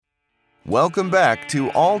Welcome back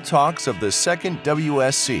to All Talks of the Second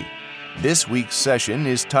WSC. This week's session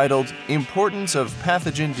is titled Importance of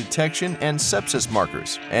Pathogen Detection and Sepsis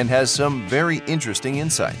Markers and has some very interesting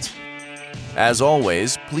insights. As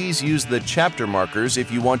always, please use the chapter markers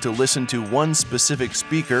if you want to listen to one specific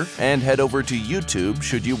speaker, and head over to YouTube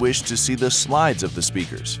should you wish to see the slides of the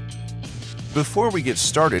speakers. Before we get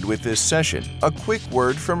started with this session, a quick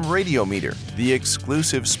word from Radiometer, the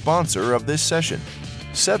exclusive sponsor of this session.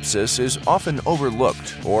 Sepsis is often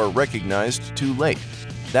overlooked or recognized too late.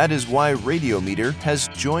 That is why Radiometer has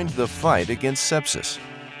joined the fight against sepsis.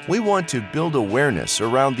 We want to build awareness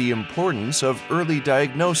around the importance of early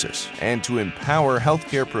diagnosis and to empower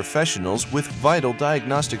healthcare professionals with vital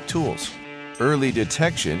diagnostic tools. Early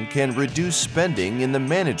detection can reduce spending in the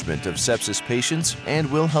management of sepsis patients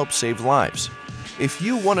and will help save lives. If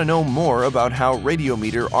you want to know more about how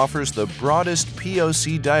Radiometer offers the broadest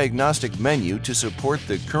POC diagnostic menu to support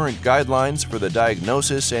the current guidelines for the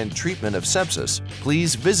diagnosis and treatment of sepsis,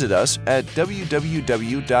 please visit us at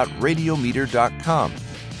www.radiometer.com.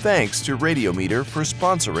 Thanks to Radiometer for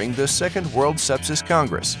sponsoring the Second World Sepsis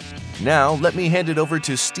Congress. Now, let me hand it over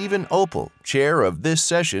to Stephen Opel, chair of this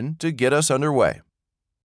session, to get us underway.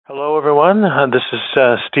 Hello, everyone. This is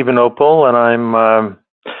Stephen Opel, and I'm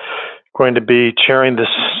going to be chairing this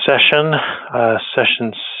session,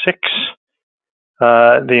 session 6,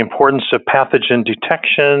 the importance of pathogen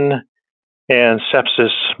detection and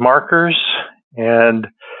sepsis markers. And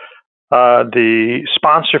the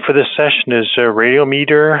sponsor for this session is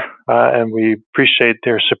Radiometer, and we appreciate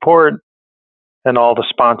their support and all the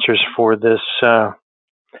sponsors for this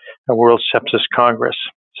World Sepsis Congress.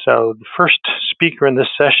 So the first speaker in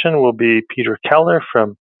this session will be Peter Keller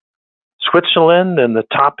from Switzerland, and the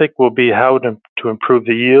topic will be how to improve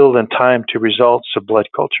the yield and time to results of blood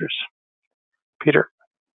cultures. Peter.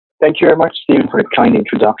 Thank you very much, Stephen, for a kind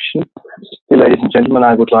introduction. Ladies and gentlemen,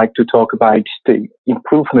 I would like to talk about the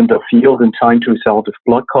improvement of yield and time to result of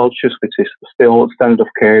blood cultures, which is still standard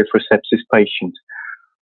of care for sepsis patients.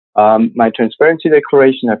 My transparency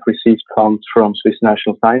declaration I've received comes from Swiss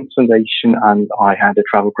National Science Foundation, and I had a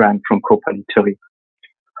travel grant from Copa in Italy.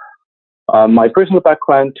 My personal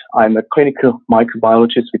background, I'm a clinical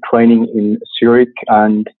microbiologist with training in Zurich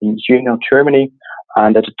and in Jena, Germany.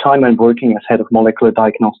 And at the time, I'm working as head of molecular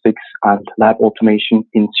diagnostics and lab automation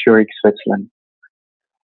in Zurich, Switzerland.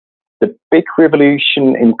 The big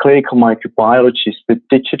revolution in clinical microbiology is the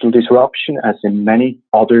digital disruption, as in many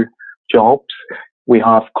other jobs. We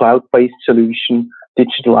have cloud-based solution,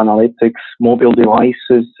 digital analytics, mobile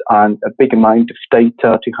devices, and a big amount of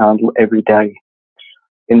data to handle every day.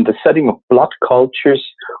 In the setting of blood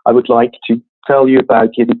cultures, I would like to tell you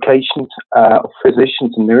about the education of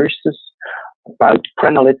physicians and nurses, about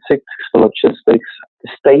pre-analytics, the logistics, the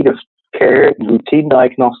state of care in routine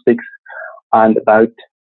diagnostics, and about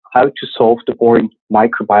how to solve the boring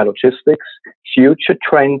microbiologistics, future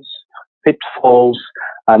trends, pitfalls,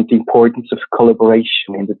 and the importance of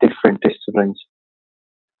collaboration in the different disciplines.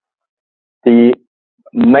 The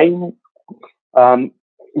main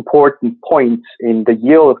important points in the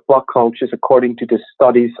yield of blood cultures, according to the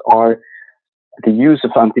studies, are the use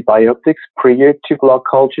of antibiotics prior to blood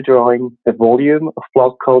culture drawing, the volume of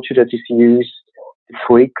blood culture that is used, the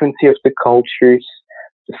frequency of the cultures,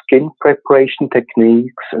 the skin preparation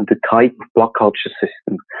techniques, and the type of blood culture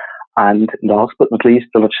system. And last but not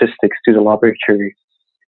least, the logistics to the laboratory.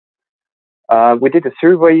 We did a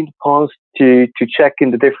survey in the past to check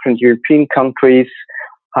in the different European countries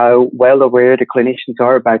how well aware the clinicians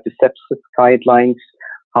are about the sepsis guidelines,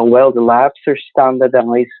 how well the labs are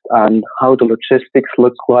standardized, and how the logistics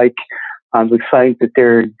look like. And we found that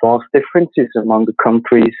there are vast differences among the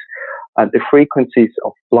countries, and the frequencies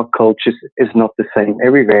of blood cultures is not the same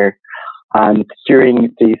everywhere. And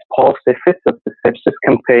during these past efforts of the sepsis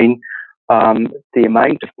campaign, the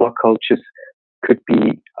amount of blood cultures could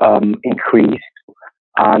be increased.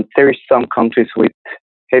 And there are some countries with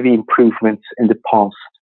heavy improvements in the past.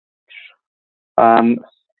 And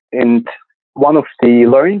one of the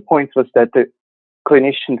learning points was that the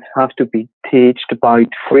clinicians have to be taught about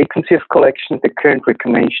frequency of collection. The current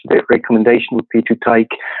recommendation would be to take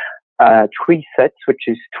 3 sets, which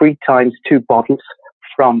is 3 times 2 bottles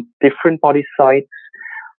from different body sites,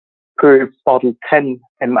 per bottle 10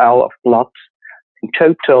 ml of blood, in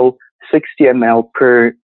total 60 ml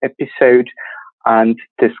per episode. And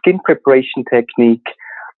the skin preparation technique,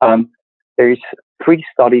 there's 3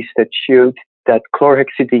 studies that showed that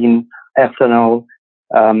chlorhexidine ethanol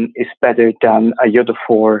is better than a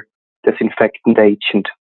iodophore disinfectant agent.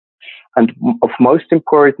 And of most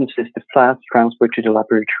importance is the fast transport to the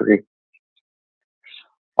laboratory.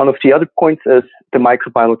 One of the other points is the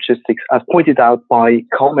microbiologistics. As pointed out by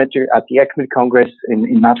Carl Metter at the ECCMID Congress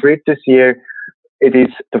in Madrid this year, it is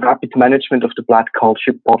the rapid management of the blood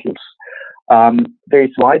culture bottles. There is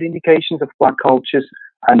wide indications of blood cultures,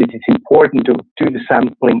 and it is important to do the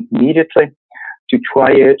sampling immediately, to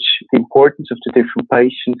triage the importance of the different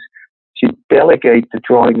patients, to delegate the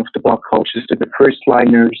drawing of the blood cultures to the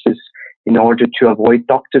first-line nurses in order to avoid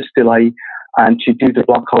doctor's delay, and to do the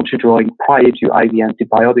blood culture drawing prior to IV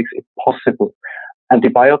antibiotics if possible.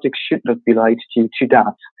 Antibiotics should not be late due to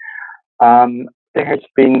that. There has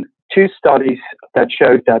been 2 studies that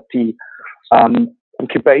showed that the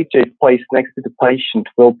incubator placed next to the patient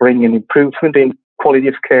will bring an improvement in quality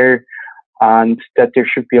of care, and that there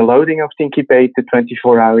should be a loading of the incubator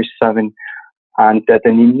 24 hours 7, and that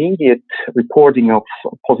an immediate reporting of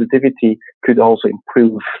positivity could also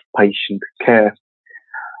improve patient care.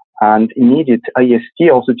 And immediate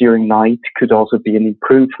AST also during night could also be an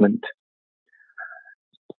improvement.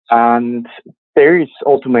 And there is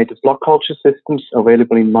automated blood culture systems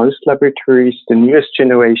available in most laboratories. The newest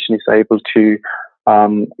generation is able to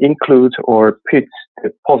include or put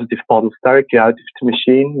the positive bottles directly out of the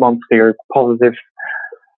machine once they are positive.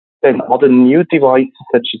 Then other new devices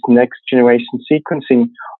such as next generation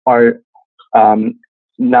sequencing are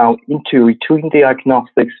now into routine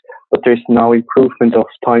diagnostics, but there's now improvement of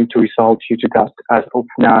time to result due to that as of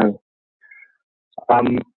now.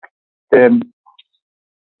 The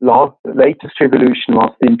latest revolution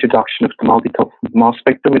was the introduction of the multi-TOF mass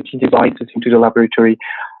spectrometry devices into the laboratory.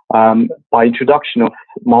 By introduction of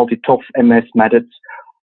multi-TOF MS methods,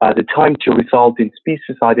 the time to result in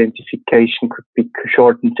species identification could be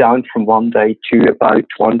shortened down from 1 day to about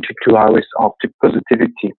 1 to 2 hours after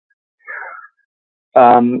positivity.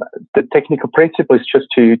 The technical principle is just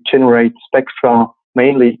to generate spectra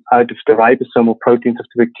mainly out of the ribosomal proteins of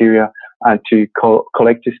the bacteria and to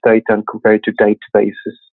collect this data and compare it to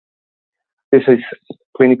databases. This is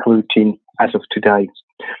clinical routine as of today.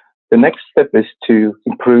 The next step is to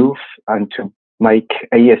improve and to make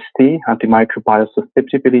AST, antimicrobial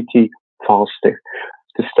susceptibility, faster.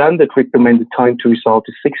 The standard recommended time to result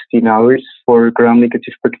is 16 hours for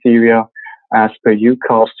gram-negative bacteria as per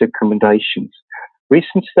UCAS recommendations.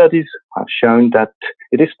 Recent studies have shown that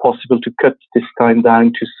it is possible to cut this time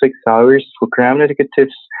down to 6 hours for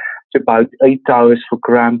gram-negatives, to about 8 hours for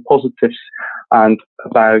gram-positives, and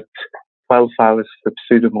about 12 hours for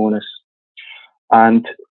Pseudomonas. And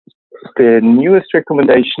the newest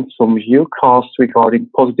recommendations from UCAS regarding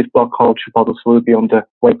positive blood culture bottles will be on the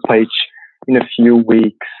webpage in a few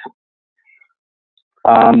weeks.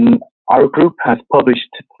 Our group has published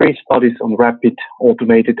 3 studies on rapid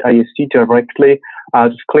automated AST directly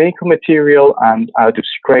out of clinical material and out of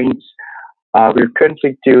strains. We're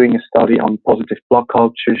currently doing a study on positive blood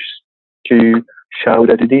cultures to show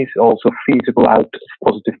that it is also feasible out of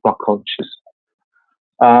positive blood cultures.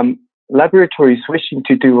 Laboratories wishing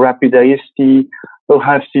to do rapid AST will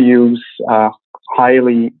have to use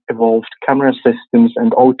highly evolved camera systems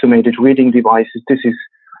and automated reading devices. This is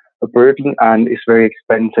a burden and is very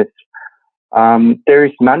expensive. There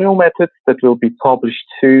is manual methods that will be published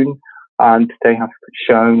soon, and they have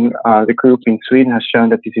shown, the group in Sweden has shown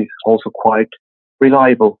that this is also quite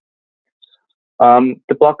reliable.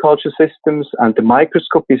 The blood culture systems and the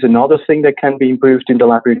microscope is another thing that can be improved in the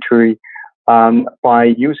laboratory. By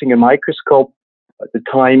using a microscope, the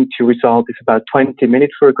time to result is about 20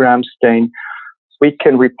 minutes for a gram stain. We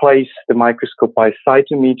can replace the microscope by a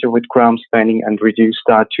cytometer with gram staining and reduce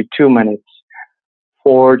that to 2 minutes.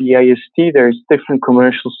 For the AST, there's different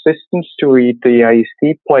commercial systems to read the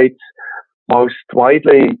AST plates, most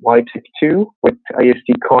widely YTEC 2 with AST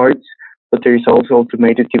cards, but there is also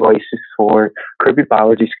automated devices for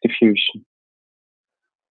Kirby-Bauer disk diffusion.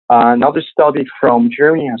 Another study from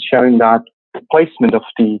Germany has shown that the placement of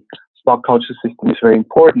the blood culture system is very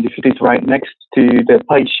important. If it is right next to the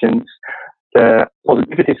patient, the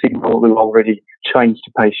positivity signal will already change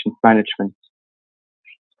the patient management.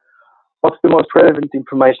 What's the most relevant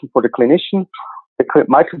information for the clinician? The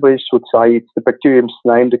microbiologist would say it's the bacterium's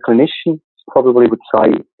name. The clinician probably would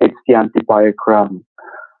say it's the antibiogram.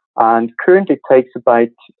 And currently it takes about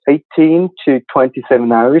 18 to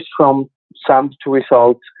 27 hours from sample to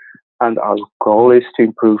result. And our goal is to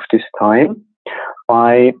improve this time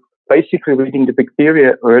by basically reading the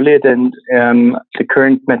bacteria earlier than the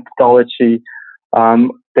current methodology.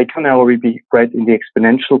 They can already be read in the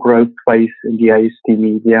exponential growth phase in the AST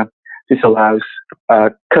media. This allows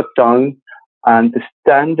cut down, and the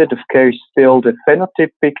standard of care is still the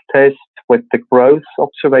phenotypic test with the growth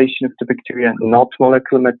observation of the bacteria, not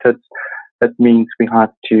molecular methods. That means we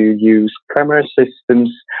have to use camera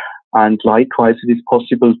systems And likewise, it is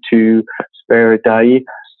possible to spare a day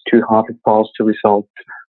to have a faster result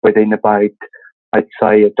within about, I'd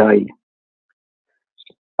say, a day.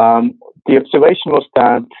 The observation was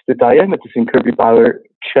that the diameters in Kirby Bauer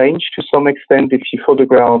changed to some extent. If you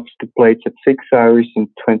photograph the plates at 6 hours and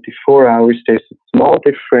 24 hours, there's a small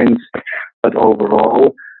difference, but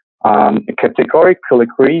overall, a categorical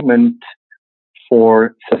agreement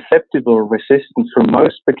for susceptible resistance for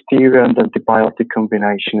most bacteria and antibiotic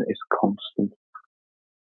combination is constant.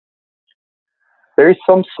 There is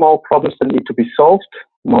some small problems that need to be solved.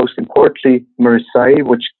 Most importantly, MRSA,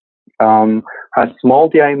 which has small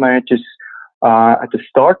diameters at the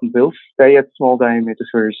start and will stay at small diameters,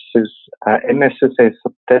 versus MSSS,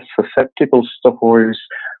 less susceptible Staph aureus,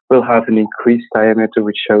 will have an increased diameter,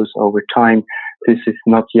 which shows over time. This is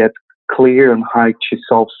not yet clear on how to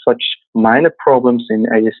solve such minor problems in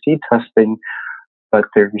AST testing, but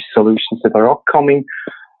there are solutions that are upcoming.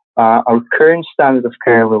 Our current standard of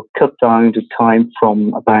care will cut down the time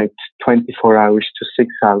from about 24 hours to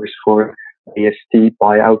 6 hours for AST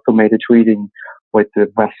by automated reading with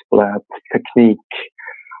the VASPLab technique.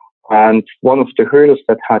 And one of the hurdles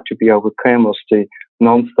that had to be overcome was the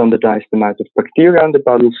non-standardized amount of bacteria in the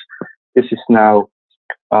bottles. This is now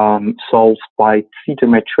solved by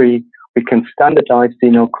cytometry. We can standardize the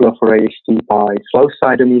inocula for AST by flow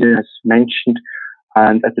cytometer, as mentioned,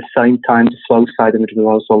 and at the same time, the flow cytometer will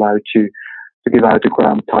also allow to give out the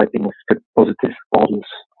gram typing of the positive bottles.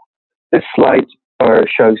 This slide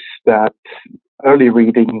shows that early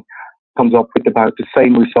reading comes up with about the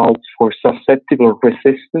same results for susceptible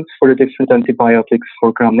resistance for the different antibiotics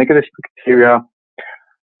for gram-negative bacteria.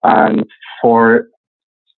 And for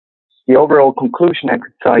the overall conclusion, I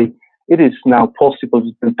could say it is now possible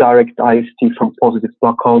to do direct IST from positive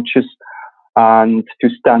blood cultures and to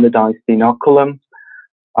standardize the inoculum.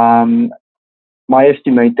 My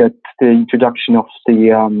estimate that the introduction of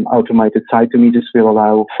the automated cytometers will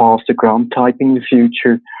allow faster gram typing in the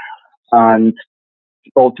future, and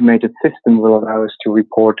the automated system will allow us to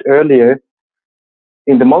report earlier.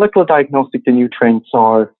 In the molecular diagnostic, the new trends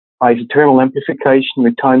are isothermal amplification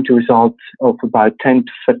with time to result of about 10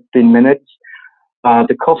 to 15 minutes.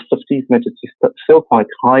 The cost of these methods is still quite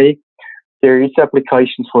high. There is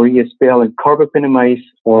applications for ESBL and carbapinamase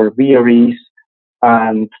or VREs,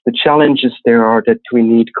 and the challenges there are that we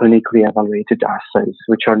need clinically evaluated assays,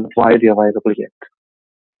 which are not widely available yet.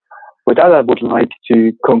 With that, I would like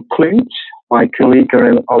to conclude. My colleague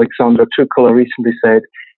Alexandra Trukala recently said,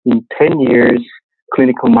 in 10 years,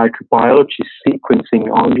 clinical microbiology sequencing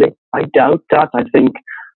only. I doubt that. I think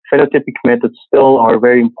phenotypic methods still are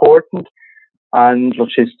very important, and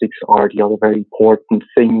logistics are the other very important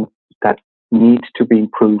thing that needs to be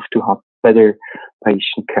improved to have better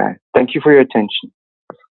patient care. Thank you for your attention.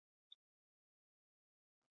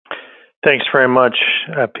 Thanks very much,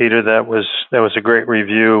 Peter. That was a great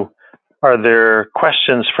review. Are there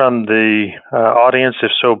questions from the audience?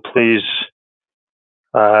 If so, please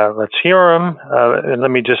let's hear them. And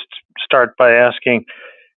let me just start by asking,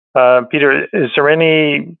 Peter, is there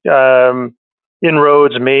any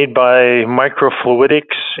inroads made by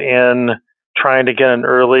microfluidics in trying to get an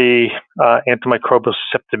early antimicrobial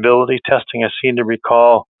susceptibility testing? I seem to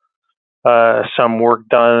recall some work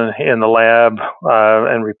done in the lab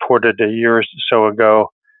and reported a year or so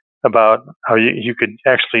ago about how you could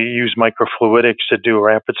actually use microfluidics to do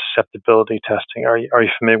rapid susceptibility testing. Are you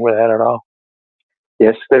familiar with that at all?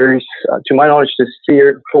 Yes, there is, to my knowledge, there's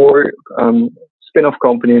 4 spin-off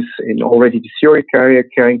companies in already the Zurich area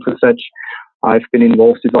caring for such. I've been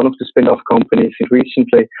involved in one of the spin-off companies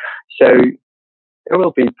recently. So there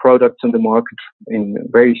will be products on the market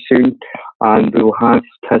very soon, and we will have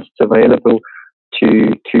tests available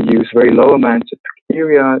to use very low amounts of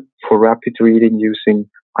bacteria for rapid reading using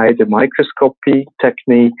either microscopy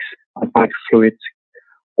techniques, microfluids,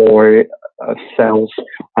 or cells.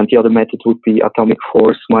 And the other method would be atomic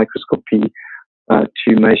force microscopy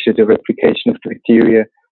to measure the replication of the bacteria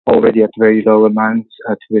already at very low amounts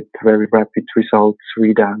with very rapid results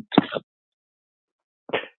readout.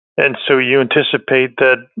 And so you anticipate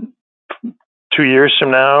that 2 years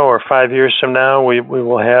from now or 5 years from now, we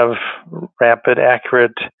will have rapid,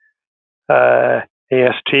 accurate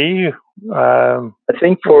AST? I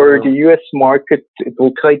think for the US market, it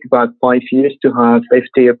will take about 5 years to have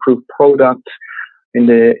FDA-approved products. In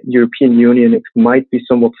the European Union, it might be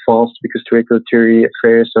somewhat fast because the regulatory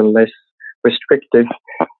affairs are less restrictive,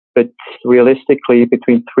 but realistically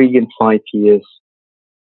between 3 and 5 years.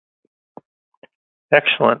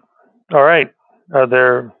 Excellent. All right. Are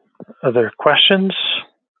there questions?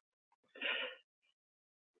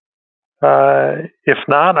 If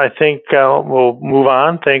not, I think we'll move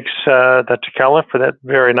on. Thanks, Dr. Keller, for that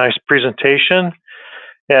very nice presentation.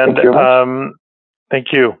 And thank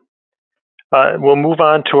you. We'll move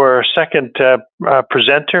on to our second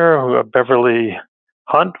presenter, Beverly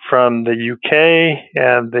Hunt from the UK,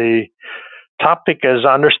 and the topic is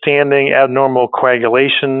understanding abnormal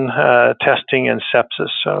coagulation testing and sepsis.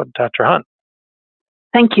 So, Dr. Hunt.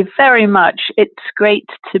 Thank you very much. It's great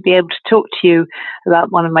to be able to talk to you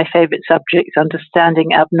about one of my favorite subjects,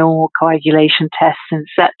 understanding abnormal coagulation tests and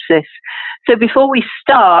sepsis. So before we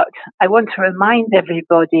start, I want to remind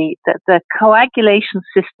everybody that the coagulation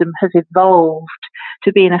system has evolved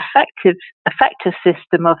to be an effector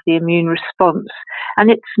system of the immune response,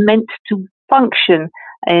 and it's meant to function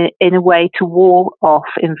in a way to wall off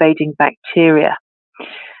invading bacteria.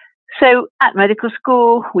 So at medical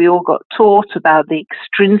school, we all got taught about the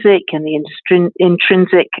extrinsic and the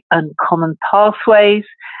intrinsic and common pathways,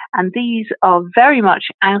 and these are very much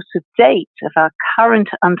out of date of our current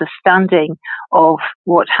understanding of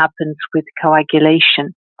what happens with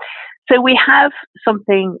coagulation. So we have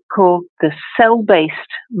something called the cell-based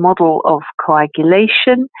model of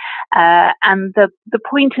coagulation, and the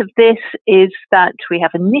point of this is that we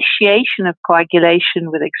have initiation of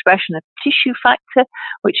coagulation with expression of tissue factor,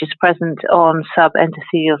 which is present on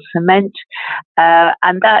subendothelial cement,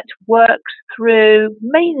 and that works through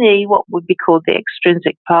mainly what would be called the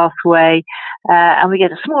extrinsic pathway, and we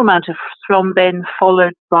get a small amount of thrombin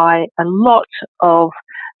followed by a lot of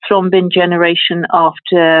thrombin generation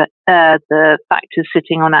after the factors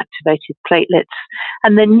sitting on activated platelets.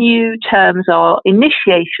 And the new terms are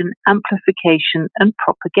initiation, amplification, and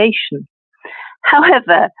propagation.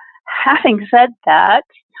 However, having said that,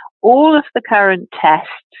 all of the current tests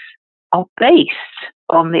are based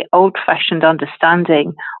on the old-fashioned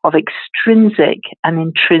understanding of extrinsic and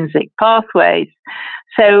intrinsic pathways.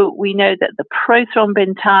 So we know that the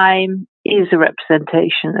prothrombin time is a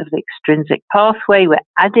representation of the extrinsic pathway. We're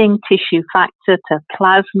adding tissue factor to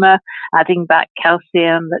plasma, adding back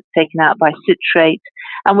calcium that's taken out by citrate,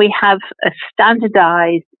 and we have a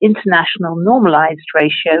standardized international normalized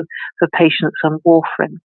ratio for patients on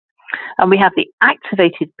warfarin. And we have the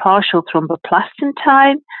activated partial thromboplastin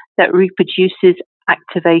time that reproduces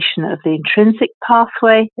activation of the intrinsic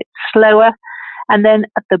pathway. It's slower. And then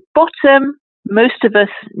at the bottom, most of us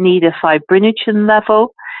need a fibrinogen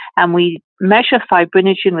level, and we measure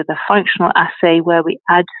fibrinogen with a functional assay where we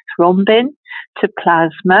add thrombin to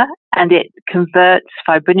plasma, and it converts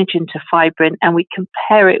fibrinogen to fibrin, and we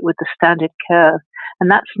compare it with the standard curve,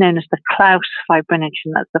 and that's known as the Klaus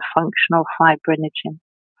fibrinogen. That's the functional fibrinogen.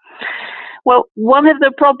 Well, one of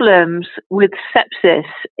the problems with sepsis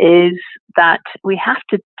is that we have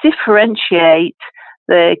to differentiate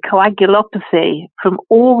the coagulopathy from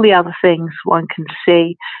all the other things one can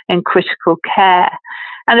see in critical care.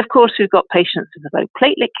 And of course, we've got patients with low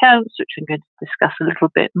platelet counts, which I'm going to discuss a little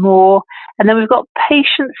bit more. And then we've got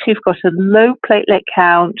patients who've got a low platelet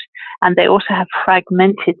count, and they also have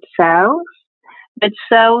fragmented cells, red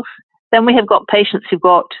cells. Then we have got patients who've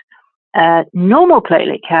got normal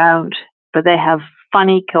platelet count, but they have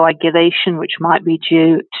funny coagulation, which might be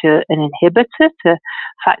due to an inhibitor, to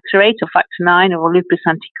factor VIII or factor IX or a lupus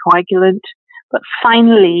anticoagulant. But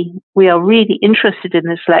finally, we are really interested in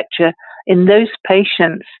this lecture in those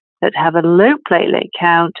patients that have a low platelet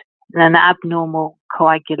count and an abnormal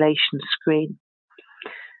coagulation screen.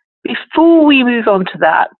 Before we move on to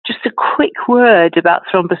that, just a quick word about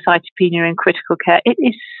thrombocytopenia in critical care. It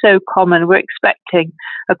is so common. We're expecting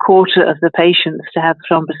a quarter of the patients to have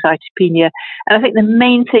thrombocytopenia. And I think the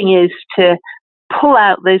main thing is to pull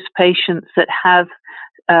out those patients that have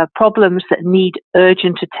problems that need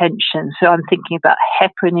urgent attention. So I'm thinking about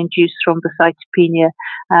heparin-induced thrombocytopenia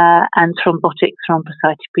and thrombotic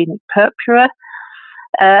thrombocytopenic purpura.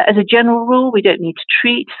 As a general rule, we don't need to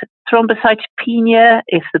treat thrombocytopenia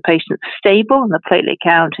if the patient's stable and the platelet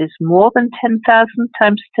count is more than 10,000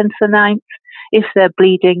 times 10 to the 9th. If they're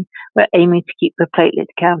bleeding, we're aiming to keep the platelet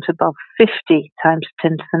count above 50 times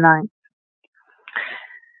 10 to the 9th.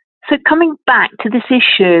 So coming back to this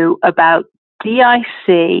issue about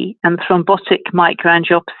DIC and thrombotic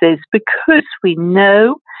microangiopathies, because we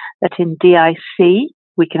know that in DIC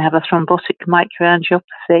we can have a thrombotic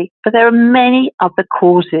microangiopathy, but there are many other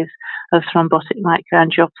causes of thrombotic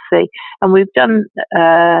microangiopathy. And we've done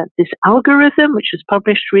this algorithm, which was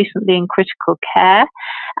published recently in Critical Care.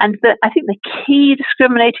 And I think the key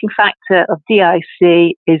discriminating factor of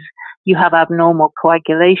DIC is you have abnormal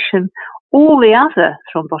coagulation. All the other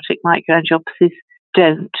thrombotic microangiopathies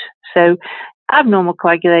don't. So abnormal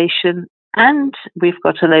coagulation, and we've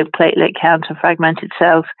got a low platelet count and fragmented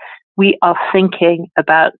cells, we are thinking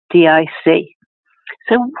about DIC.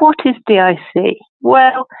 So what is DIC?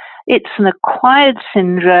 Well, it's an acquired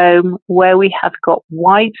syndrome where we have got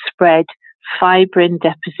widespread fibrin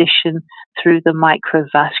deposition through the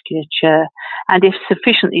microvasculature, and if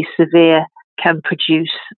sufficiently severe, can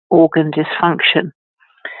produce organ dysfunction.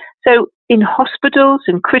 So in hospitals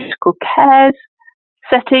and critical care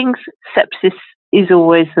settings, sepsis is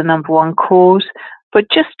always the number one cause. But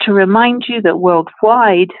just to remind you that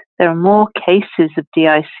worldwide, there are more cases of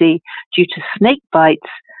DIC due to snake bites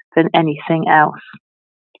than anything else.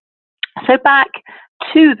 So back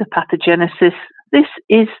to the pathogenesis, this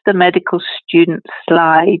is the medical student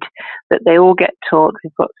slide that they all get taught.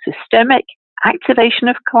 We've got systemic activation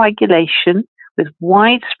of coagulation with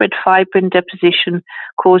widespread fibrin deposition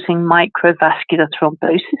causing microvascular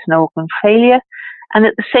thrombosis and organ failure. And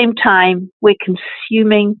at the same time, we're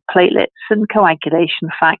consuming platelets and coagulation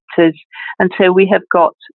factors. And so we have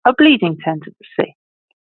got a bleeding tendency.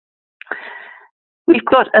 We've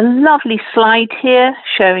got a lovely slide here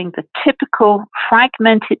showing the typical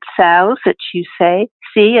fragmented cells that you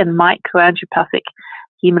see in microangiopathic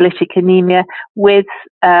hemolytic anemia with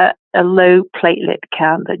a low platelet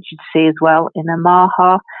count that you'd see as well in a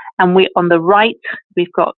MAHA. And on the right,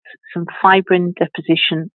 we've got some fibrin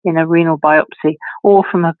deposition in a renal biopsy, all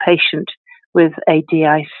from a patient with a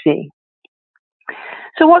DIC.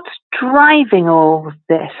 So what's driving all of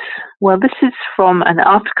this? Well, this is from an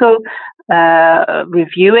article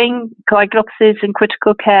reviewing coagulopathies in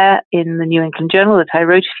critical care in the New England Journal that I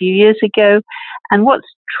wrote a few years ago. And what's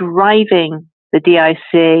driving the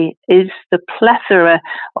DIC is the plethora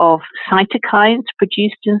of cytokines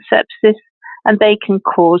produced in sepsis, and they can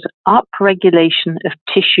cause upregulation of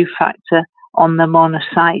tissue factor on the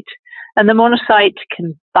monocyte. And the monocyte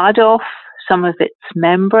can bud off some of its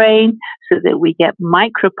membrane so that we get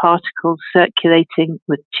microparticles circulating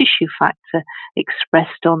with tissue factor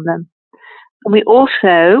expressed on them. And we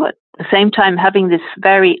also, at the same time, having this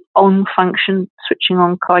very on function, switching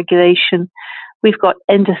on coagulation, we've got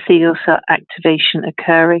endothelial cell activation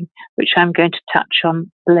occurring, which I'm going to touch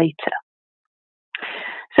on later.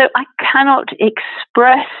 So I cannot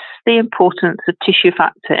express the importance of tissue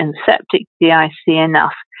factor in septic DIC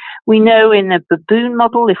enough. We know in a baboon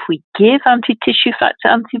model, if we give anti-tissue factor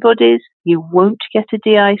antibodies, you won't get a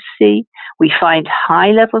DIC. We find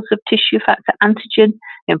high levels of tissue factor antigen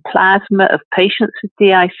in plasma of patients with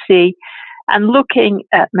DIC. And looking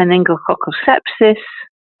at meningococcal sepsis,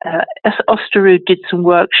 Osterud did some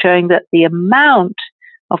work showing that the amount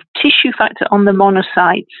of tissue factor on the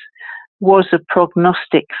monocytes was a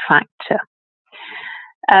prognostic factor.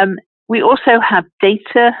 We also have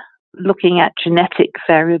data looking at genetic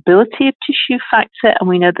variability of tissue factor, and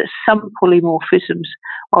we know that some polymorphisms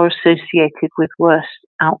are associated with worse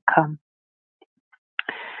outcome.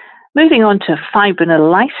 Moving on to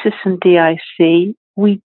fibrinolysis and DIC,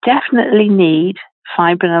 we definitely need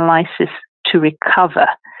fibrinolysis to recover.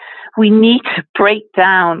 We need to break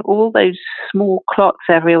down all those small clots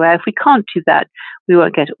everywhere. If we can't do that, we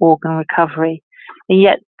won't get organ recovery. And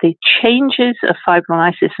yet the changes of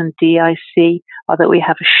fibrinolysis and DIC are that we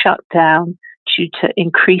have a shutdown due to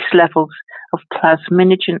increased levels of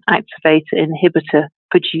plasminogen activator inhibitor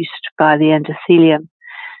produced by the endothelium.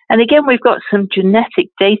 And again, we've got some genetic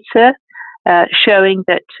data showing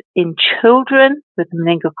that in children with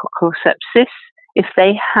meningococcal sepsis, if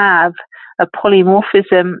they have a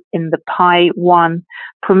polymorphism in the PI1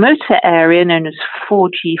 promoter area known as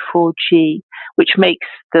 4G4G, which makes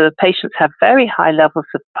the patients have very high levels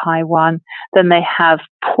of PI1, then they have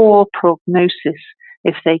poor prognosis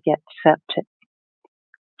if they get septic.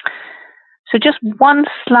 So just one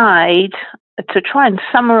slide to try and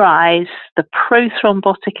summarize the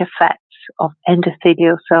prothrombotic effects of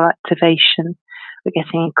endothelial cell activation. We're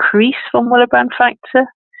getting increased von Willebrand factor.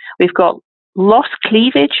 We've got lost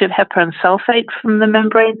cleavage of heparan sulfate from the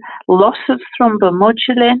membrane, loss of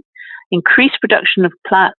thrombomodulin, increased production of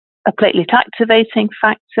platelet activating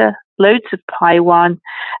factor, loads of PI1,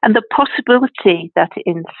 and the possibility that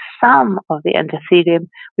in some of the endothelium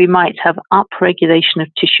we might have upregulation of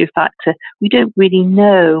tissue factor. We don't really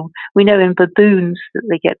know. We know in baboons that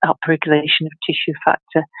they get upregulation of tissue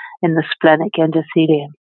factor in the splenic endothelium.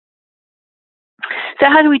 So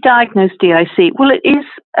how do we diagnose DIC? Well, it is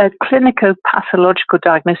a clinico-pathological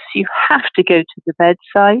diagnosis. You have to go to the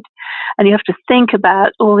bedside and you have to think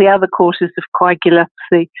about all the other causes of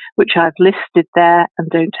coagulopathy, which I've listed there and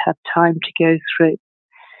don't have time to go through.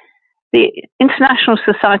 The International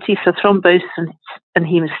Society for Thrombosis and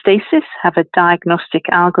Hemostasis have a diagnostic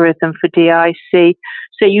algorithm for DIC.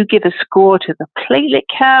 So you give a score to the platelet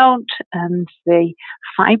count and the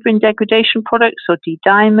fibrin degradation products or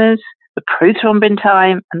D-dimers, the prothrombin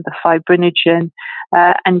time and the fibrinogen,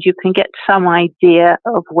 and you can get some idea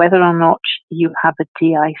of whether or not you have a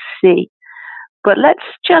DIC. But let's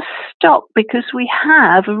just stop because we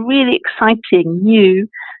have a really exciting new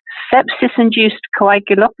sepsis-induced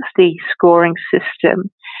coagulopathy scoring system,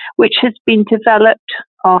 which has been developed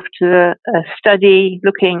after a study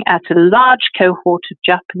looking at a large cohort of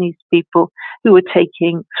Japanese people who were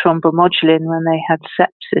taking thrombomodulin when they had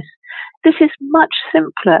sepsis. This is much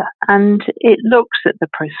simpler, and it looks at the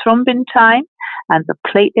prothrombin time and the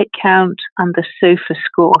platelet count and the SOFA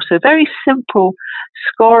score. So very simple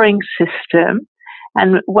scoring system.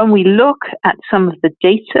 And when we look at some of the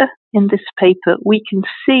data in this paper, we can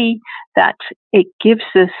see that it gives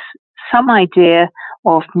us some idea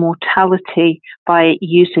of mortality by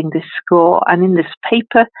using this score. And in this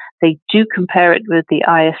paper, they do compare it with the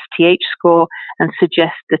ISTH score and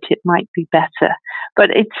suggest that it might be better.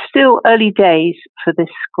 But it's still early days for this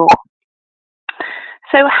score.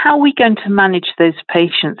 So how are we going to manage those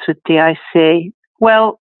patients with DIC?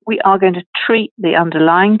 Well, we are going to treat the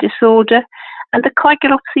underlying disorder, and the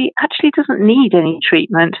coagulopathy actually doesn't need any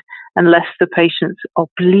treatment unless the patients are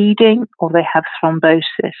bleeding or they have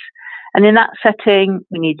thrombosis. And in that setting,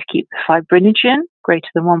 we need to keep the fibrinogen greater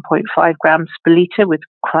than 1.5 grams per litre with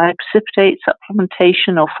cryoprecipitate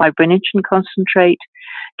supplementation or fibrinogen concentrate,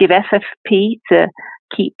 give FFP to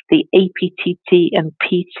keep the APTT and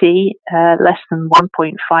PT less than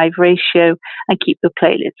 1.5 ratio, and keep the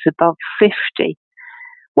platelets above 50.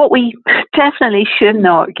 What we definitely should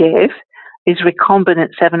not give is recombinant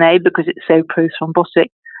 7A because it's so prothrombotic.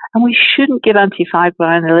 And we shouldn't give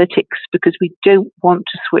antifibrinolytics because we don't want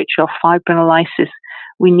to switch off fibrinolysis.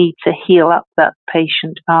 We need to heal up that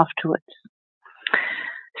patient afterwards.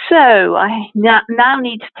 So I now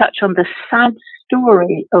need to touch on the sad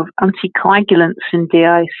story of anticoagulants in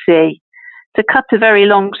DIC. To cut a very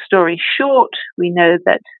long story short, we know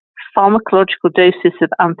that pharmacological doses of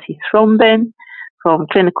antithrombin from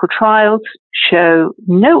clinical trials show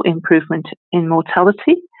no improvement in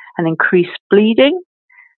mortality and increased bleeding.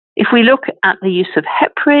 If we look at the use of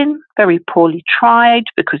heparin, very poorly tried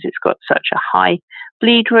because it's got such a high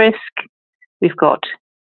bleed risk. We've got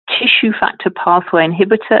tissue factor pathway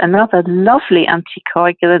inhibitor, another lovely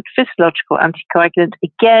anticoagulant, physiological anticoagulant.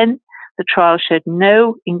 Again, the trial showed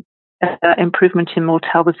no improvement in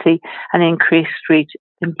mortality and increased rate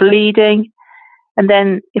in bleeding. And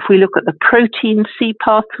then if we look at the protein C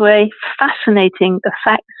pathway, fascinating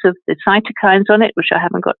effects of the cytokines on it, which I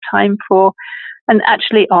haven't got time for, and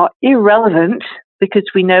actually are irrelevant because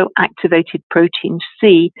we know activated protein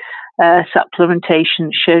C supplementation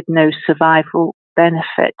showed no survival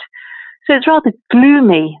benefit. So it's rather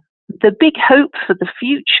gloomy. The big hope for the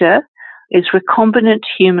future is recombinant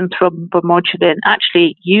human thrombomodulin,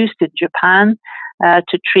 actually used in Japan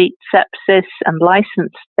to treat sepsis and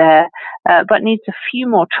licensed there, but needs a few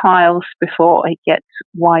more trials before it gets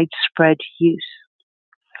widespread use.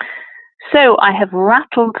 So I have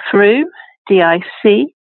rattled through DIC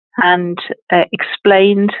and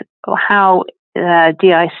explained how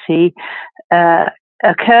DIC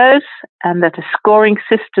occurs and that a scoring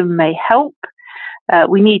system may help.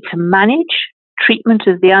 We need to manage treatment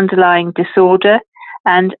of the underlying disorder,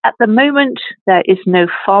 and at the moment there is no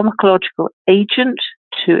pharmacological agent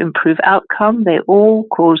to improve outcome. They all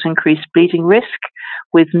cause increased bleeding risk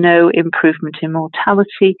with no improvement in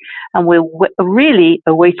mortality, and we're really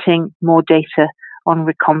awaiting more data on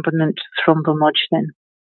recombinant thrombomodulin.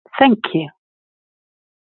 Thank you.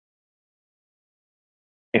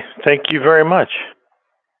 Thank you very much.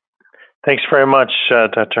 Thanks very much,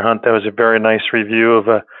 Dr. Hunt. That was a very nice review of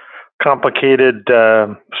a complicated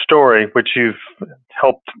story, which you've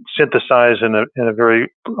helped synthesize in a very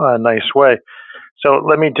nice way. So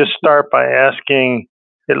let me just start by asking,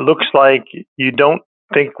 it looks like you don't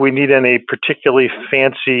think we need any particularly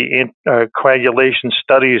fancy coagulation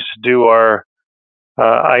studies to do our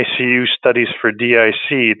ICU studies for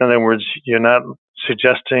DIC. In other words, you're not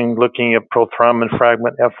suggesting looking at prothrombin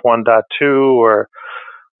fragment F1.2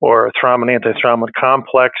 or thrombin antithrombin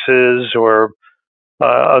complexes or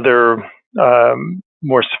other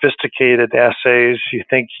more sophisticated assays. You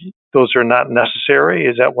think those are not necessary?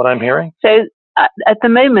 Is that what I'm hearing? So at the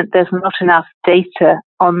moment, there's not enough data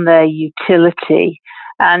on their utility.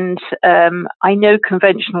 And I know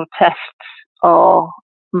conventional tests are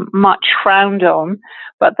much frowned on,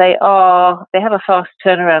 but they have a fast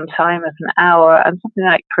turnaround time of an hour, and something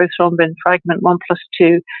like prothrombin fragment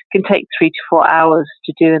 1+2 can take 3 to 4 hours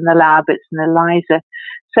to do in the lab. It's an ELISA.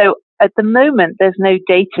 So at the moment, there's no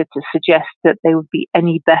data to suggest that they would be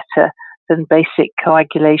any better than basic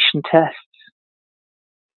coagulation tests.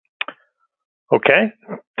 Okay,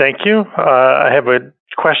 thank you. I have a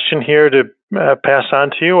question here to pass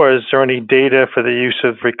on to you. Or is there any data for the use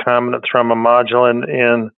of recombinant thrombomodulin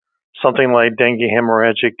in something like dengue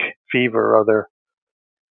hemorrhagic fever or other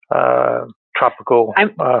tropical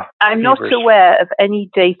I'm not aware of any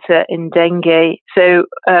data in dengue. So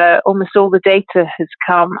almost all the data has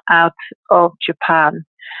come out of Japan,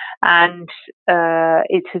 and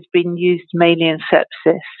it has been used mainly in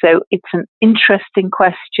sepsis. So it's an interesting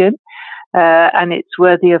question, and it's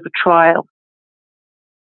worthy of a trial.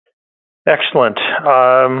 Excellent.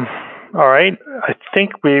 All right. I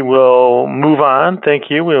think we will move on. Thank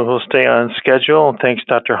you. We will stay on schedule. And thanks,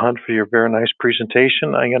 Dr. Hunt, for your very nice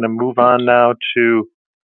presentation. I'm going to move on now to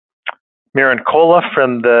Maren Kolla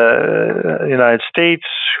from the United States,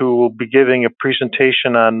 who will be giving a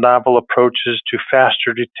presentation on novel approaches to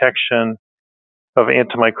faster detection of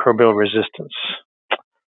antimicrobial resistance.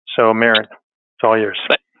 So, Maren, it's all yours.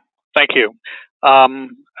 Thank you.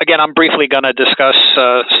 Again, I'm briefly going to discuss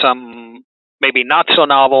some maybe not so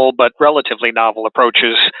novel, but relatively novel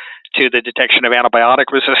approaches to the detection of antibiotic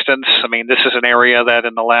resistance. I mean, this is an area that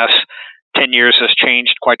in the last 10 years has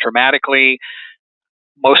changed quite dramatically.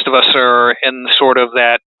 Most of us are in sort of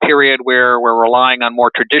that period where we're relying on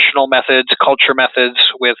more traditional methods, culture methods,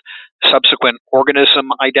 with subsequent organism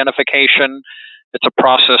identification. It's a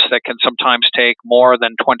process that can sometimes take more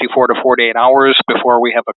than 24 to 48 hours before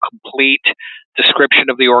we have a complete description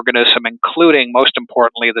of the organism, including, most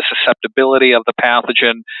importantly, the susceptibility of the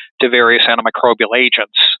pathogen to various antimicrobial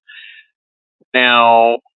agents.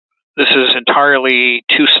 Now, this is entirely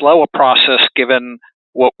too slow a process given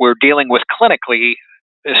what we're dealing with clinically,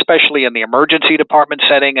 especially in the emergency department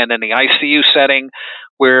setting and in the ICU setting,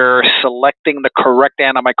 where selecting the correct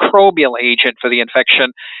antimicrobial agent for the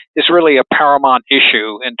infection is really a paramount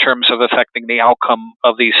issue in terms of affecting the outcome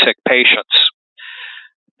of these sick patients.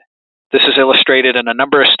 This is illustrated in a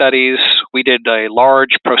number of studies. We did a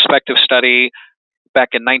large prospective study back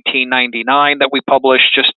in 1999 that we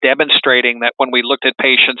published, just demonstrating that when we looked at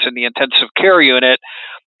patients in the intensive care unit,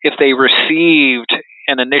 if they received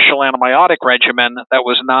an initial antibiotic regimen that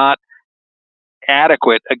was not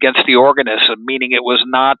adequate against the organism, meaning it was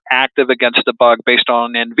not active against the bug based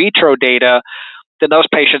on in vitro data, then those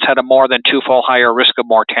patients had a more than twofold higher risk of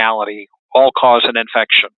mortality, all-cause an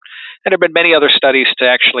infection. And there have been many other studies to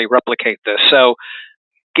actually replicate this. So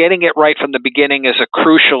getting it right from the beginning is a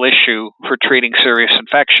crucial issue for treating serious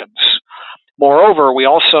infections. Moreover, we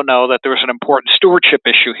also know that there's an important stewardship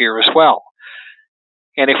issue here as well.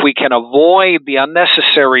 And if we can avoid the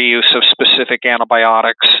unnecessary use of specific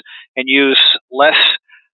antibiotics and use less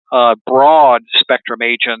broad spectrum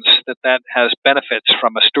agents, that has benefits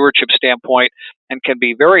from a stewardship standpoint and can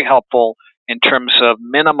be very helpful in terms of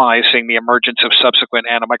minimizing the emergence of subsequent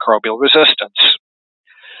antimicrobial resistance.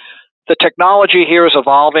 The technology here is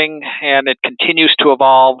evolving, and it continues to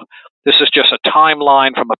evolve. This is just a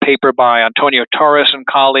timeline from a paper by Antonio Torres and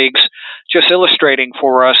colleagues, just illustrating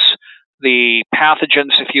for us the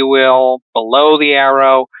pathogens, if you will, below the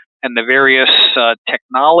arrow, and the various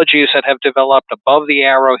technologies that have developed above the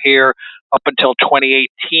arrow here up until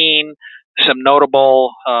 2018. Some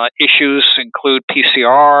notable issues include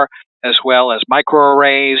PCR as well as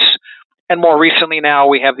microarrays. And more recently now,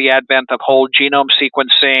 we have the advent of whole genome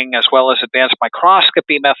sequencing as well as advanced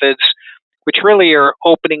microscopy methods, which really are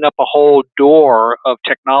opening up a whole door of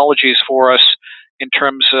technologies for us in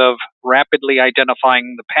terms of rapidly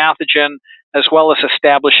identifying the pathogen, as well as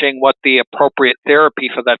establishing what the appropriate therapy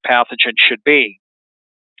for that pathogen should be.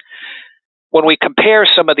 When we compare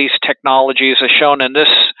some of these technologies, as shown in this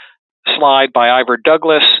slide by Ivor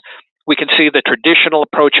Douglas, we can see the traditional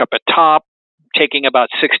approach up at top, taking about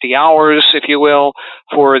 60 hours, if you will,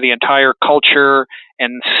 for the entire culture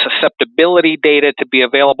and susceptibility data to be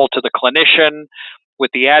available to the clinician.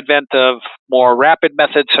 With the advent of more rapid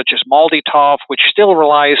methods such as MALDI-TOF, which still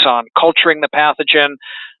relies on culturing the pathogen,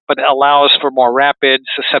 but allows for more rapid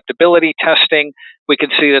susceptibility testing, we can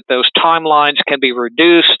see that those timelines can be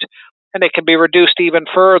reduced, and they can be reduced even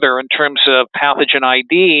further in terms of pathogen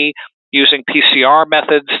ID using PCR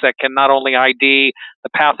methods that can not only ID the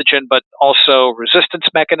pathogen, but also resistance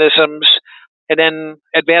mechanisms. And then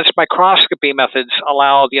advanced microscopy methods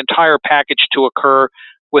allow the entire package to occur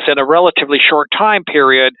within a relatively short time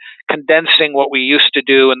period, condensing what we used to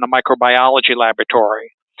do in the microbiology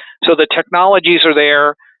laboratory. So the technologies are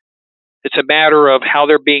there. It's a matter of how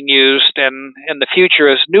they're being used, and in the future,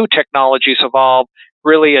 as new technologies evolve,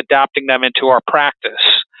 really adapting them into our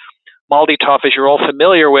practice. MALDI-TOF, as you're all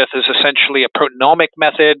familiar with, is essentially a proteomic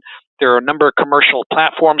method. There are a number of commercial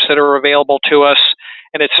platforms that are available to us,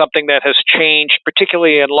 and it's something that has changed,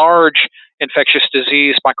 particularly in large infectious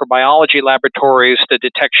disease microbiology laboratories, the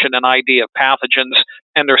detection and ID of pathogens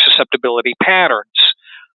and their susceptibility patterns.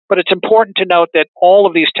 But it's important to note that all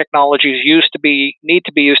of these technologies need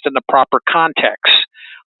to be used in the proper context.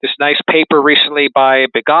 This nice paper recently by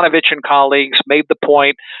Beganovich and colleagues made the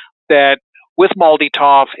point that with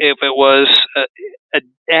MALDI-TOF, if it was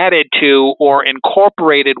added to or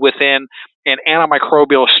incorporated within an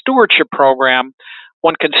antimicrobial stewardship program,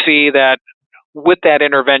 one can see that with that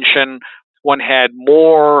intervention, one had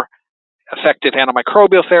more effective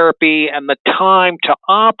antimicrobial therapy, and the time to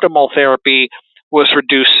optimal therapy was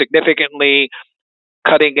reduced significantly,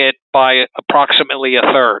 cutting it by approximately a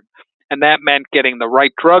third. And that meant getting the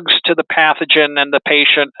right drugs to the pathogen and the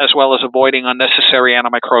patient, as well as avoiding unnecessary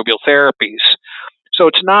antimicrobial therapies. So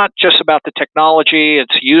it's not just about the technology,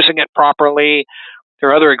 it's using it properly. There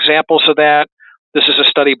are other examples of that. This is a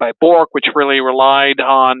study by Bork, which really relied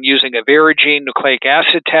on using a Viragene nucleic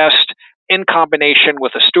acid test in combination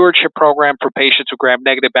with a stewardship program for patients with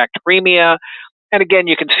gram-negative bacteremia. And again,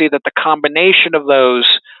 you can see that the combination of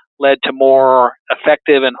those led to more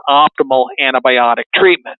effective and optimal antibiotic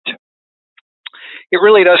treatment. It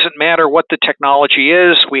really doesn't matter what the technology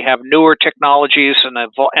is. We have newer technologies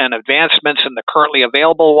and advancements in the currently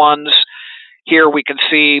available ones. Here we can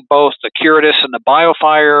see both the Curatus and the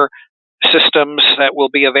BioFire systems that will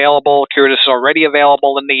be available. Curatus is already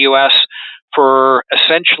available in the U.S. for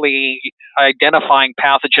essentially identifying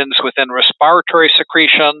pathogens within respiratory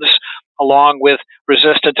secretions along with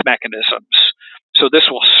resistance mechanisms. So this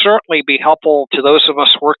will certainly be helpful to those of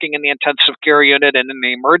us working in the intensive care unit and in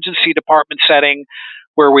the emergency department setting,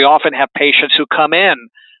 where we often have patients who come in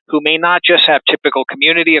who may not just have typical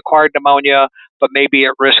community-acquired pneumonia, but may be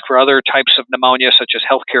at risk for other types of pneumonia, such as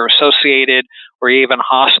healthcare-associated or even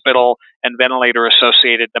hospital and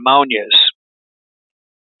ventilator-associated pneumonias.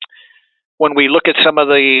 When we look at some of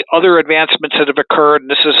the other advancements that have occurred, and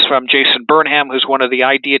this is from Jason Burnham, who's one of the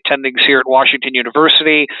ID attendings here at Washington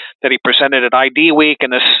University, that he presented at ID Week,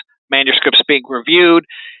 and this manuscript's being reviewed.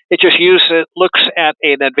 It just looks at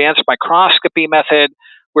an advanced microscopy method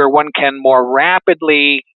where one can more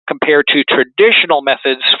rapidly, compared to traditional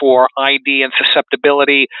methods for ID and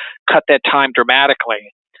susceptibility, cut that time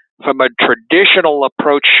dramatically. From a traditional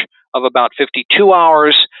approach of about 52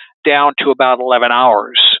 hours down to about 11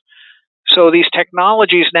 hours. So these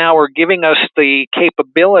technologies now are giving us the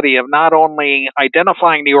capability of not only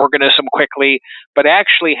identifying the organism quickly, but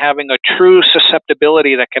actually having a true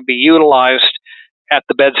susceptibility that can be utilized at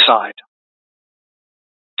the bedside.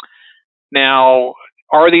 Now,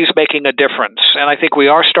 are these making a difference? And I think we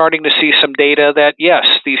are starting to see some data that, yes,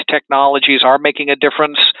 these technologies are making a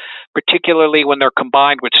difference, particularly when they're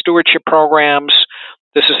combined with stewardship programs.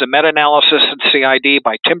 This is a meta-analysis in CID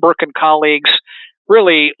by Tim Burke and colleagues,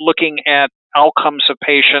 really looking at outcomes of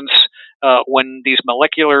patients when these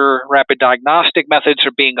molecular rapid diagnostic methods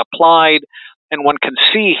are being applied. And one can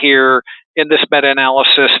see here in this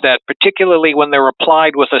meta-analysis that particularly when they're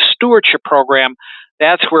applied with a stewardship program,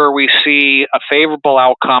 that's where we see a favorable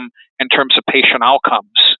outcome in terms of patient outcomes.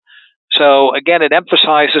 So again, it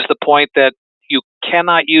emphasizes the point that you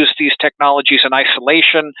cannot use these technologies in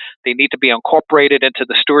isolation. They need to be incorporated into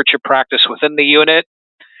the stewardship practice within the unit.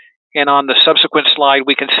 And on the subsequent slide,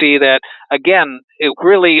 we can see that, again, it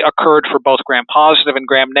really occurred for both gram-positive and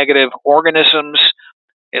gram-negative organisms.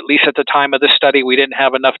 At least at the time of this study, we didn't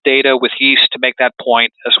have enough data with yeast to make that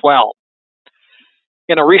point as well.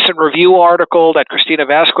 In a recent review article that Cristina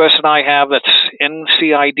Vasquez and I have that's in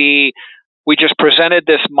CID, we just presented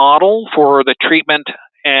this model for the treatment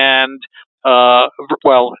and,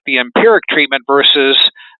 the empiric treatment versus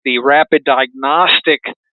the rapid diagnostic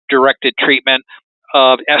directed treatment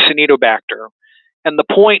of Acinetobacter. And the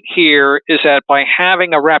point here is that by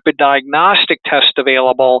having a rapid diagnostic test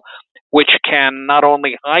available, which can not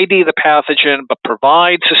only ID the pathogen, but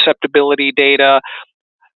provide susceptibility data,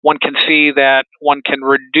 one can see that one can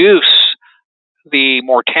reduce the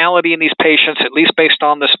mortality in these patients, at least based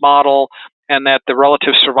on this model, and that the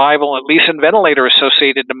relative survival, at least in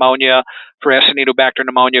ventilator-associated pneumonia for Acinetobacter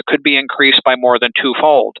pneumonia, could be increased by more than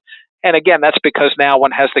twofold. And again, that's because now one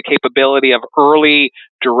has the capability of early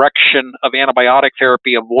direction of antibiotic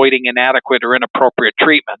therapy, avoiding inadequate or inappropriate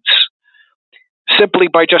treatments. Simply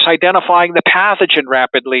by just identifying the pathogen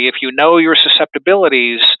rapidly, if you know your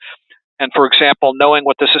susceptibilities And for example, knowing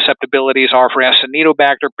what the susceptibilities are for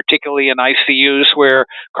Acinetobacter, particularly in ICUs where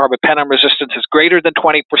carbapenem resistance is greater than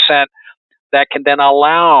 20%, that can then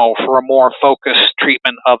allow for a more focused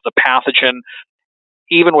treatment of the pathogen,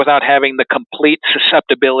 even without having the complete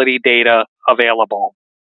susceptibility data available.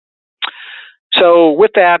 So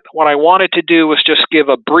with that, what I wanted to do was just give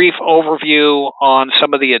a brief overview on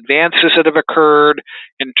some of the advances that have occurred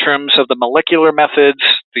in terms of the molecular methods,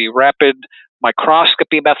 the rapid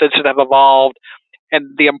microscopy methods that have evolved.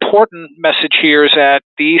 And the important message here is that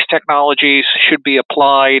these technologies should be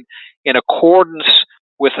applied in accordance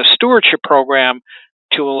with a stewardship program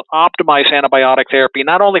to optimize antibiotic therapy,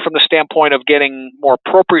 not only from the standpoint of getting more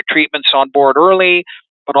appropriate treatments on board early,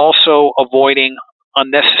 but also avoiding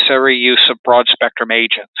unnecessary use of broad-spectrum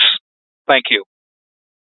agents. Thank you.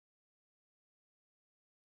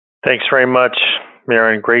 Thanks very much,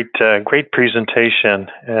 Marion. Great presentation.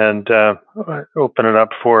 And open it up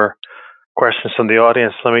for questions from the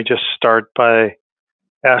audience. Let me just start by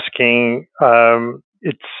asking,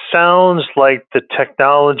 it sounds like the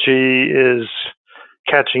technology is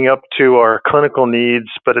catching up to our clinical needs,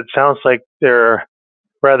 but it sounds like they're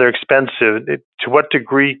rather expensive. To what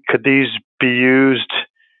degree could these be used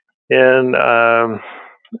in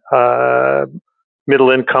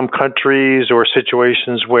middle-income countries or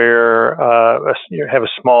situations where you have a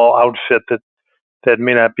small outfit that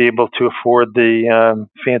may not be able to afford the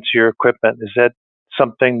fancier equipment? Is that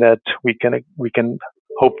something that we can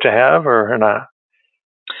hope to have or not?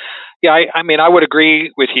 Yeah, I mean, I would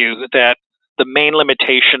agree with you that the main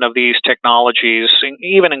limitation of these technologies,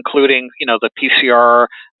 even including, the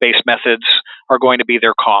PCR-based methods, are going to be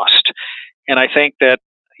their cost. And I think that,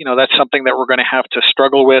 that's something that we're going to have to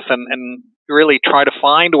struggle with and really try to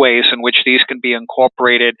find ways in which these can be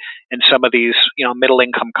incorporated in some of these,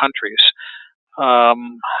 middle-income countries.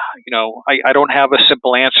 I don't have a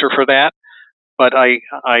simple answer for that, but I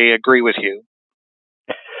agree with you.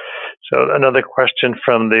 So another question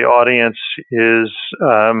from the audience is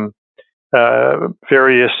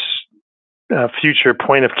various future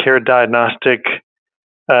point-of-care diagnostic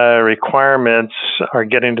requirements are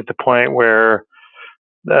getting to the point where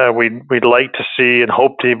we'd like to see and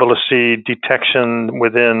hope to be able to see detection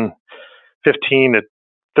within 15 to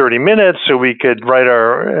 30 minutes, so we could write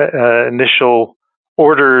our initial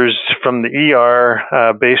orders from the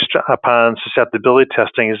ER based upon susceptibility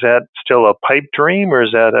testing. Is that still a pipe dream, or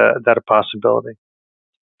is that a possibility?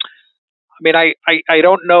 I mean, I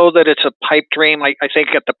don't know that it's a pipe dream. I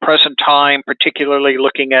think at the present time, particularly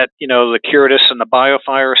looking at, the Curatus and the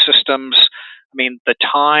BioFire systems, I mean, the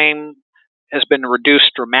time has been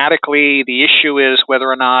reduced dramatically. The issue is whether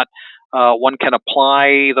or not one can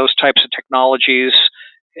apply those types of technologies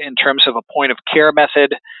in terms of a point of care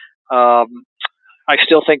method. I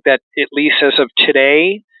still think that, at least as of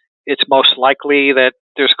today, it's most likely that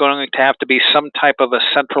there's going to have to be some type of a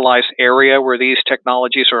centralized area where these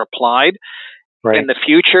technologies are applied. Right. In the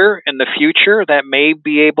future, that may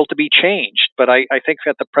be able to be changed, but I think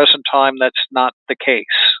at the present time that's not the case.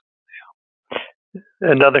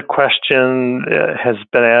 Another question has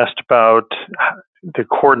been asked about the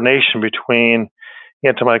coordination between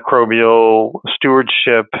antimicrobial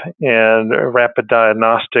stewardship and rapid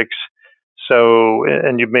diagnostics. So,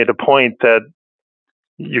 and you've made a point that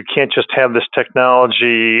you can't just have this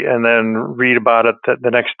technology and then read about it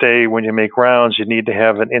the next day when you make rounds. You need to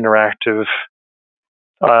have an interactive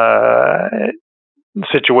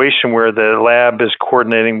situation where the lab is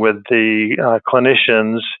coordinating with the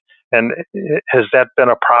clinicians. And has that been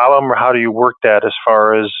a problem, or how do you work that as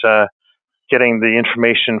far as getting the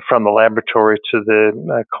information from the laboratory to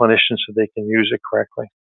the clinicians so they can use it correctly?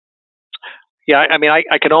 Yeah, I mean,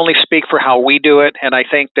 I can only speak for how we do it, and I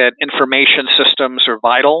think that information systems are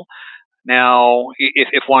vital. Now,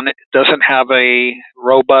 if one doesn't have a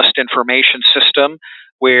robust information system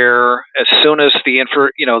where as soon as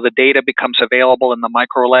the data becomes available in the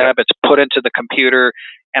microlab, it's put into the computer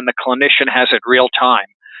and the clinician has it real time.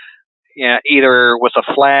 Yeah, either with a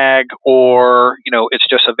flag or, it's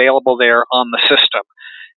just available there on the system.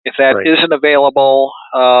 If that right. isn't available,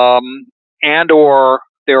 and or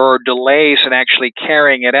there are delays in actually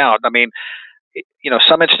carrying it out. I mean,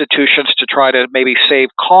 some institutions, to try to maybe save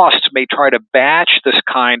costs, may try to batch this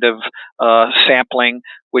kind of sampling,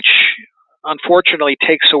 which unfortunately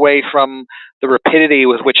takes away from the rapidity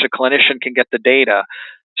with which a clinician can get the data.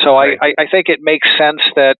 So right. I think it makes sense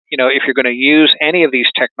that, if you're going to use any of these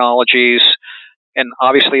technologies, and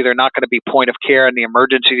obviously they're not going to be point of care in the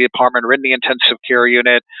emergency department or in the intensive care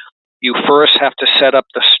unit, you first have to set up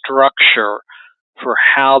the structure for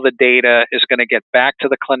how the data is going to get back to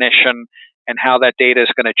the clinician and how that data is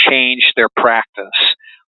going to change their practice.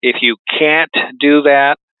 If you can't do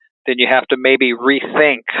that, then you have to maybe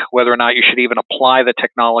rethink whether or not you should even apply the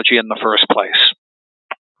technology in the first place.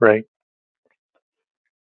 Right.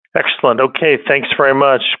 Excellent. Okay, thanks very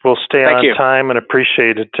much. We'll stay on time and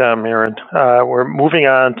appreciate it, Maren. We're moving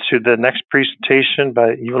on to the next presentation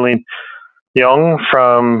by Evelien Jong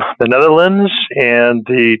from the Netherlands, and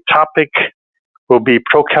the topic will be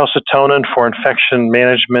procalcitonin for infection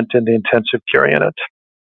management in the intensive care unit.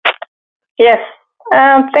 Yes,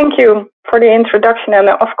 thank you for the introduction and,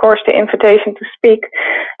 of course, the invitation to speak.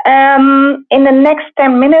 In the next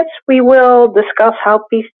 10 minutes, we will discuss how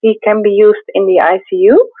PCT can be used in the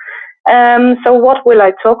ICU. So what will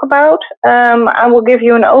I talk about? I will give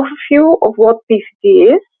you an overview of what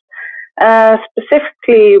PCT is.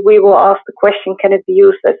 Specifically, we will ask the question, can it be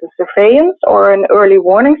used as a surveillance or an early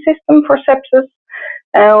warning system for sepsis?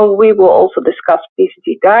 We will also discuss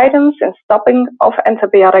PCT guidance and stopping of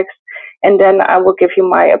antibiotics, and then I will give you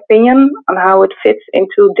my opinion on how it fits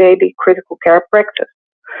into daily critical care practice.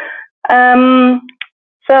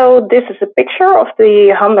 So this is a picture of the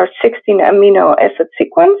 116 amino acid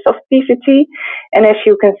sequence of PCT, and as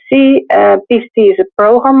you can see, PCT is a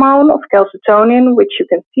prohormone of calcitonin, which you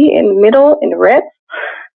can see in the middle in red.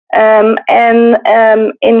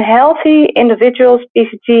 In healthy individuals,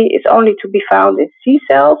 PCT is only to be found in C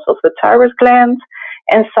cells of the thyroid gland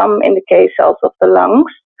and some in the K cells of the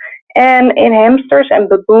lungs. And in hamsters and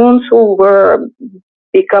baboons who were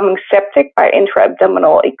becoming septic by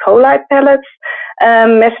intra-abdominal E. coli pellets,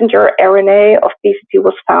 messenger RNA of PCT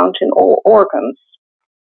was found in all organs.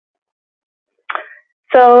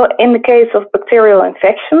 So in the case of bacterial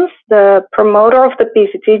infections, the promoter of the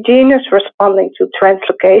PCT gene is responding to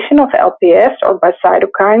translocation of LPS or by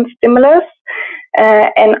cytokine stimulus.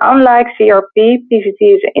 And unlike CRP, PCT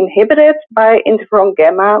is inhibited by interferon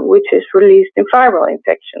gamma, which is released in viral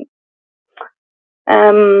infections.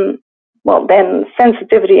 Well, then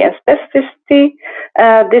sensitivity and specificity.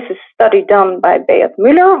 This is a study done by Beat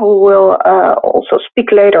Müller, who will also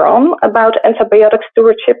speak later on about antibiotic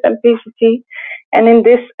stewardship and PCT. And in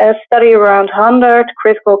this study, around 100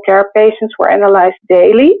 critical care patients were analyzed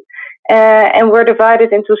daily and were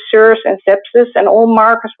divided into SIRS and sepsis, and all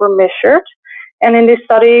markers were measured. And in this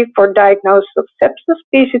study, for diagnosis of sepsis,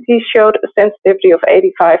 PCT showed a sensitivity of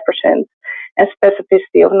 85% and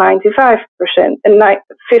specificity of 95% and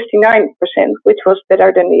 59%, which was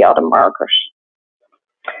better than the other markers.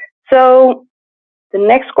 So the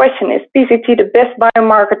next question is PCT the best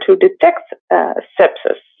biomarker to detect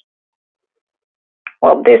sepsis?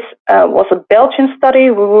 Well, this was a Belgian study.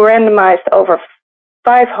 We randomized over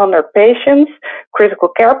 500 patients, critical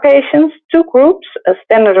care patients, two groups, a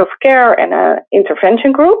standard of care and an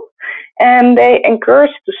intervention group. And they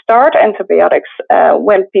encouraged to start antibiotics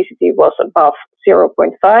when PCT was above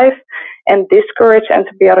 0.5 and discouraged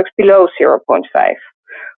antibiotics below 0.5.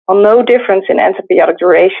 Well, no difference in antibiotic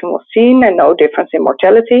duration was seen and no difference in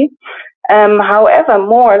mortality. However,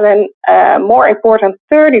 more important,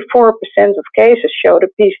 34% of cases showed a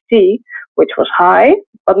PCT, which was high,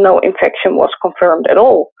 but no infection was confirmed at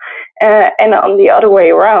all. And on the other way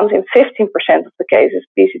around, in 15% of the cases,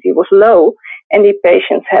 PCT was low, and the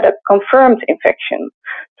patients had a confirmed infection.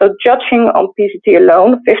 So judging on PCT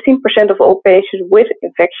alone, 15% of all patients with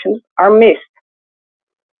infections are missed.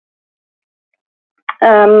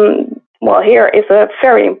 Well, here is a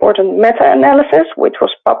very important meta-analysis, which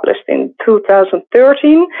was published in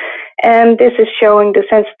 2013, and this is showing the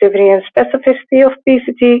sensitivity and specificity of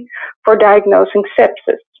PCT for diagnosing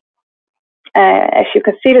sepsis. As you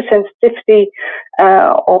can see, the sensitivity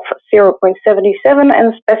of 0.77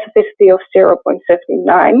 and specificity of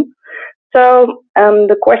 0.79. So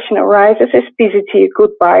the question arises, is PCT a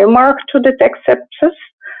good biomarker to detect sepsis?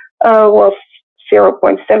 Well,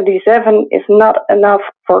 0.77 is not enough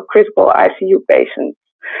for critical ICU patients.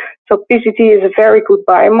 So PCT is a very good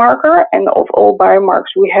biomarker, and of all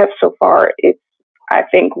biomarkers we have so far, it's, I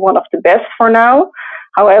think, one of the best for now.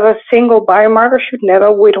 However, single biomarker should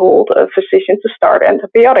never withhold a physician to start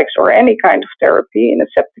antibiotics or any kind of therapy in a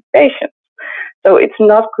septic patient. So it's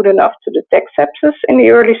not good enough to detect sepsis in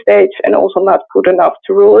the early stage and also not good enough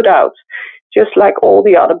to rule it out, just like all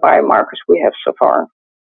the other biomarkers we have so far.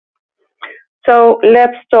 So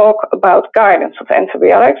let's talk about guidance of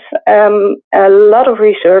antibiotics. A lot of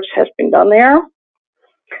research has been done there.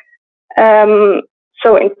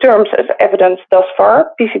 So in terms of evidence thus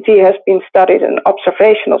far, PCT has been studied in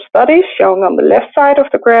observational studies shown on the left side of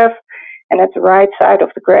the graph, and at the right side of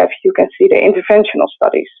the graph you can see the interventional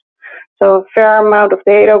studies. So a fair amount of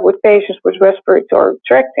data with patients with respiratory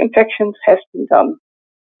tract infections has been done.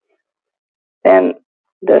 Then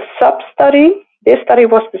the sub-study This study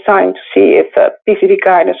was designed to see if a PCD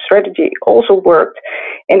guidance strategy also worked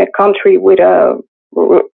in a country with a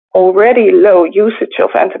already low usage of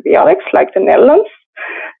antibiotics, like the Netherlands.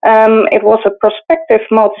 It was a prospective,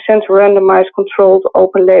 multicenter, randomized, controlled,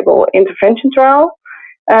 open-label intervention trial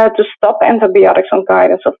to stop antibiotics on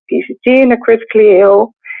guidance of PCD in the critically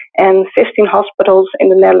ill, and 15 hospitals in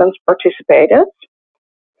the Netherlands participated.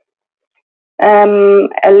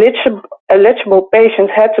 Eligible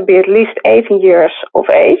patients had to be at least 18 years of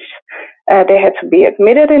age. They had to be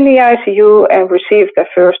admitted in the ICU and receive their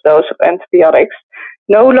first dose of antibiotics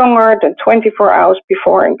no longer than 24 hours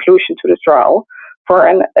before inclusion to the trial for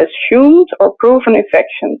an assumed or proven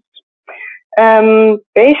infection.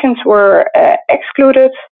 Patients were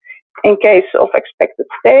excluded in case of expected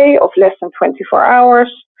stay of less than 24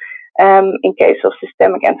 hours, in case of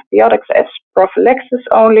systemic antibiotics as prophylaxis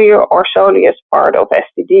only or solely as part of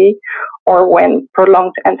STD, or when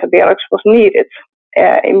prolonged antibiotics was needed.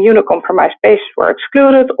 Immunocompromised patients were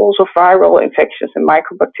excluded, also viral infections and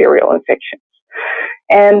microbacterial infections.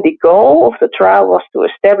 And the goal of the trial was to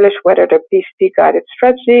establish whether the PCD-guided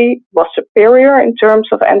strategy was superior in terms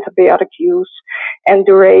of antibiotic use and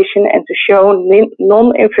duration, and to show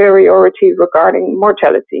non-inferiority regarding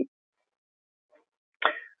mortality.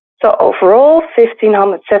 So overall,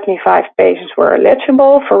 1,575 patients were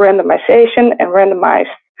eligible for randomization and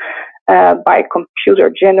randomized by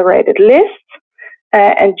computer-generated lists.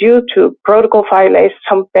 And due to protocol violations,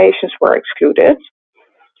 some patients were excluded.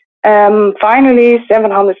 Finally,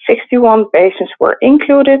 761 patients were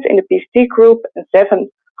included in the PCD group and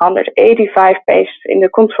 785 patients in the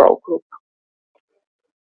control group.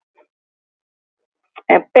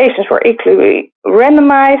 And patients were equally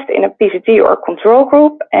randomized in a PCD or control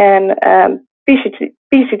group, and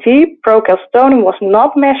PCT, procalcitonin, was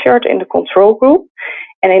not measured in the control group,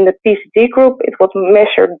 and in the PCD group it was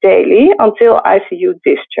measured daily until ICU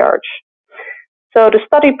discharge. So the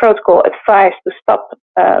study protocol advised to stop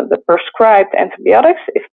the prescribed antibiotics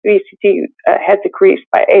if PCT had decreased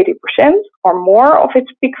by 80% or more of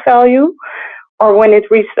its peak value, or when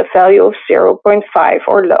it reached a value of 0.5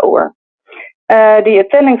 or lower. The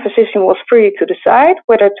attending physician was free to decide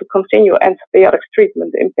whether to continue antibiotics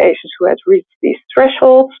treatment in patients who had reached these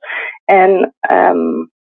thresholds. And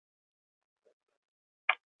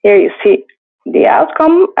here you see the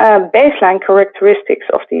outcome. Baseline characteristics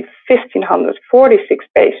of the 1,546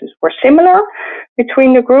 patients were similar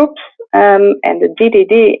between the groups, and the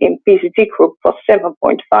DDD in PCD group was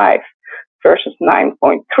 7.5 versus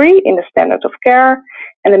 9.3 in the standard of care,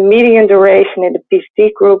 and the median duration in the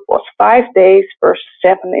PCD group was 5 days versus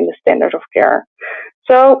 7 in the standard of care.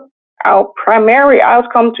 So our primary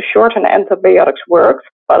outcome to shorten antibiotics worked,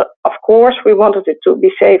 but of course we wanted it to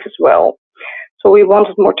be safe as well. So we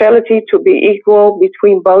wanted mortality to be equal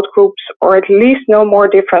between both groups, or at least no more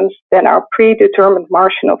difference than our predetermined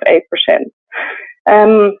margin of 8%.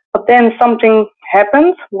 But then something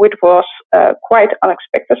happened, which was quite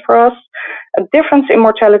unexpected for us. A difference in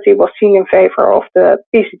mortality was seen in favor of the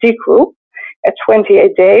PCD group. At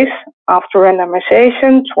 28 days after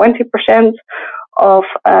randomization, 20% of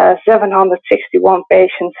 761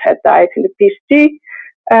 patients had died in the PCD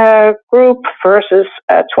group versus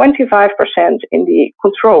 25% in the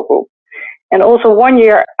control group. And also 1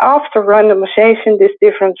 year after randomization, this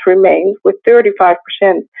difference remained with 35%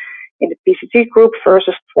 in the PCD group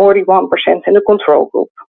versus 41% in the control group.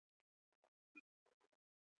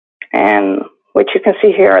 And which you can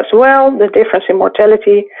see here as well, the difference in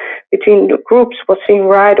mortality between the groups was seen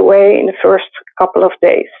right away in the first couple of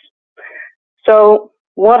days. So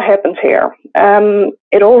what happens here?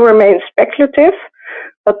 It all remains speculative,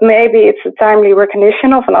 but maybe it's a timely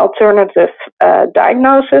recognition of an alternative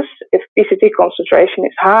diagnosis. If PCD concentration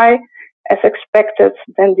is high, as expected,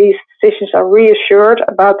 then these physicians are reassured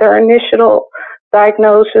about their initial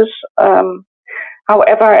diagnosis.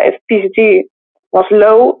 However, if PCD was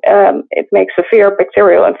low, it makes severe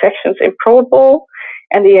bacterial infections improbable,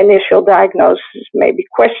 and the initial diagnosis may be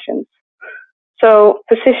questioned. So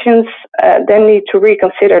physicians then need to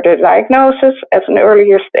reconsider their diagnosis at an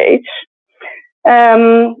earlier stage,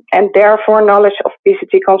 and therefore knowledge of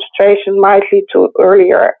PCT concentration might lead to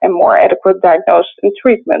earlier and more adequate diagnosis and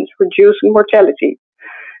treatment, reducing mortality.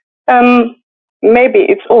 Maybe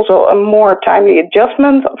it's also a more timely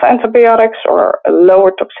adjustment of antibiotics, or a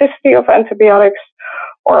lower toxicity of antibiotics,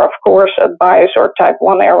 or of course a bias or type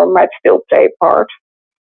 1 error might still play a part.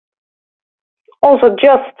 Also,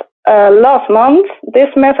 just last month, this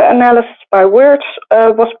meta-analysis by Wirtz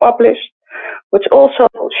was published, which also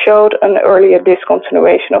showed an earlier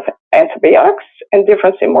discontinuation of antibiotics and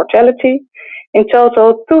difference in mortality. In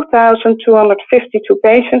total, 2,252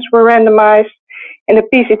 patients were randomized, in the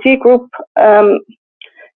PCT group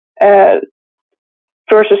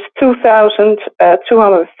versus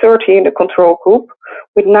 2,230 in the control group,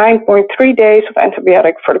 with 9.3 days of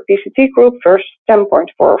antibiotic for the PCT group versus 10.4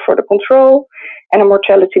 for the control, and a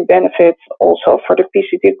mortality benefit also for the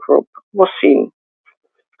PCT group was seen.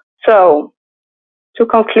 So, to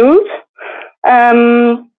conclude,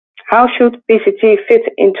 how should PCT fit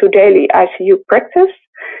into daily ICU practice?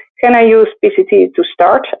 Can I use PCT to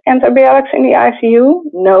start antibiotics in the ICU?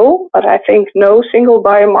 No, but I think no single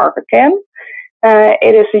biomarker can.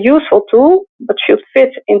 It is a useful tool, but should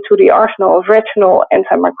fit into the arsenal of regional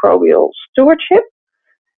antimicrobial stewardship.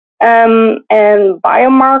 And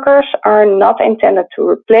biomarkers are not intended to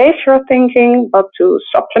replace your thinking, but to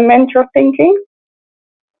supplement your thinking.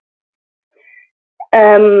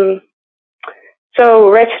 So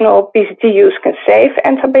regional PCT use can save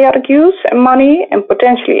antibiotic use and money and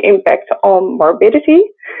potentially impact on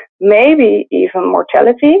morbidity, maybe even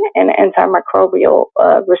mortality and antimicrobial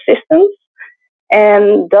resistance.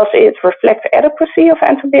 And does it reflect adequacy of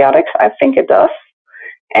antibiotics? I think it does.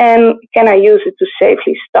 And can I use it to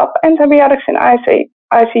safely stop antibiotics in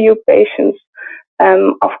ICU patients?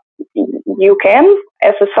 You can,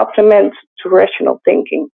 as a supplement to rational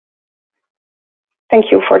thinking.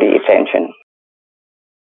 Thank you for the attention.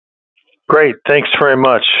 Great, thanks very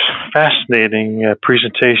much. Fascinating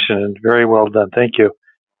presentation and very well done. Thank you.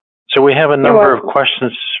 So we have a number of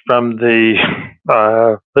questions from the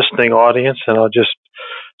listening audience, and I'll just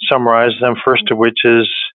summarize them. First of which is,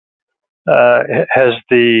 has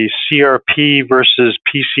the CRP versus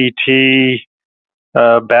PCT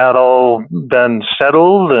battle been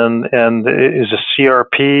settled, and is a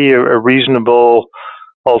CRP a reasonable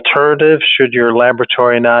alternative should your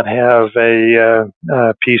laboratory not have a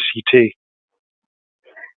PCT?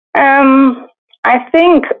 I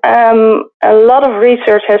think a lot of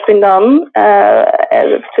research has been done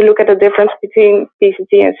to look at the difference between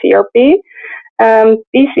PCT and CRP.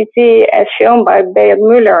 PCT, as shown by Beat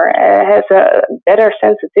Müller, has a better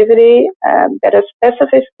sensitivity, better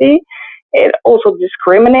specificity. It also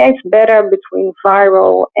discriminates better between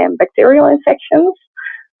viral and bacterial infections,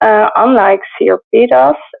 unlike CRP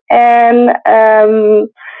does. And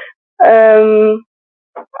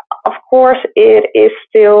of course, it is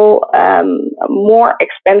still more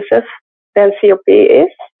expensive than CRP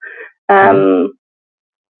is.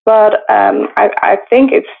 But I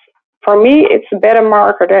think for me, it's a better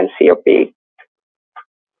marker than CRP.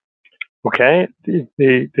 Okay.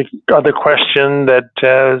 The other question that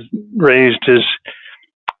raised is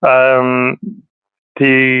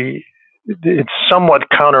it's somewhat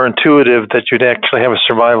counterintuitive that you'd actually have a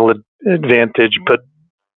survival advantage, but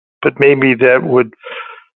maybe that would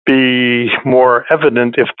be more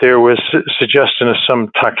evident if there was suggestion of some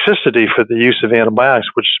toxicity for the use of antibiotics,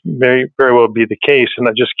 which may very well be the case. And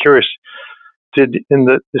I'm just curious, in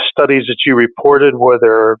the studies that you reported, were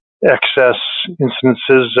there excess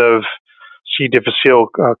incidences of C. difficile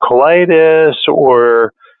colitis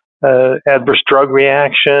or adverse drug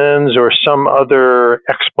reactions or some other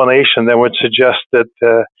explanation that would suggest that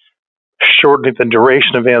shortening the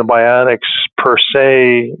duration of antibiotics per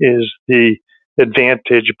se is the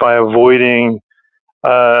advantage by avoiding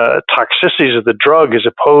toxicities of the drug as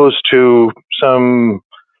opposed to some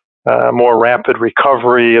more rapid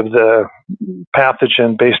recovery of the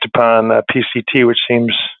pathogen based upon PCT, which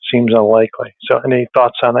seems unlikely. So any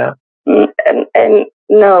thoughts on that? And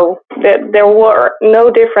no, there were no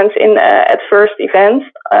difference in adverse events.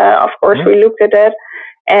 Of course, we looked at that.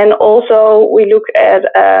 And also we looked at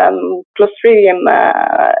Clostridium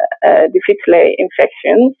difficile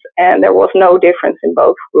infections, and there was no difference in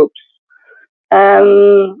both groups.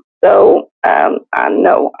 So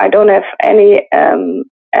no, I don't have any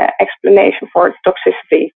explanation for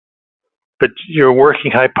toxicity. But your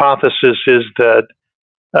working hypothesis is that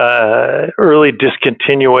early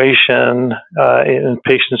discontinuation in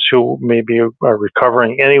patients who maybe are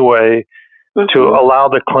recovering anyway, to allow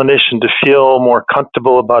the clinician to feel more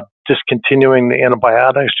comfortable about discontinuing the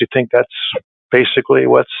antibiotics. Do you think that's basically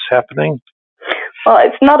what's happening? Well,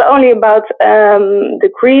 it's not only about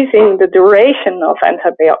decreasing the duration of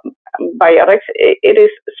antibiotics, it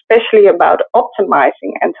is especially about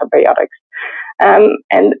optimizing antibiotics.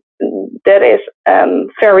 And that is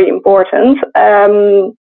very important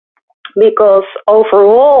because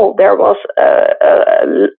overall there was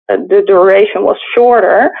the duration was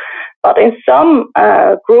shorter, but in some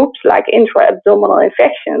groups like intra-abdominal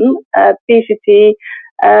infection, PCT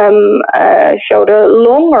showed a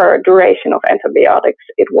longer duration of antibiotics.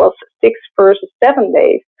 It was 6 versus 7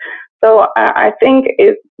 days. So I think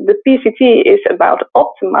the PCT is about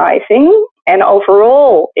optimizing And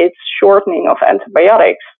overall, it's shortening of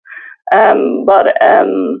antibiotics.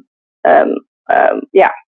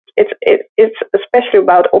 It's especially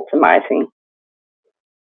about optimizing.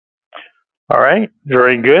 All right,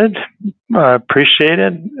 very good. Appreciate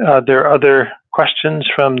it. There are other questions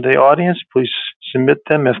from the audience. Please submit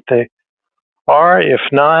them if they are. If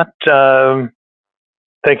not,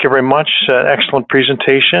 thank you very much. Excellent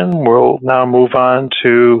presentation. We'll now move on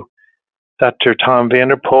to Dr. Tom van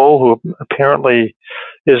der Pol, who apparently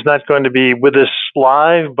is not going to be with us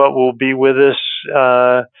live, but will be with us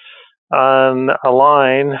on a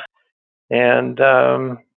line. And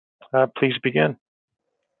please begin.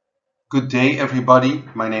 Good day, everybody.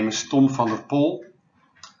 My name is Tom van der Pol.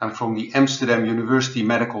 I'm from the Amsterdam University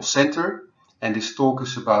Medical Center, and this talk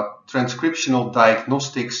is about transcriptional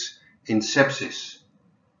diagnostics in sepsis.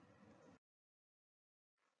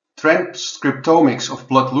 Transcriptomics of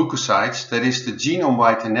blood leukocytes, that is the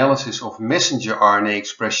genome-wide analysis of messenger RNA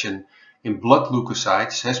expression in blood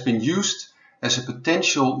leukocytes, has been used as a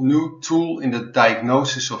potential new tool in the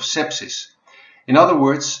diagnosis of sepsis. In other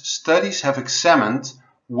words, studies have examined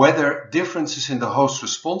whether differences in the host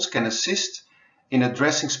response can assist in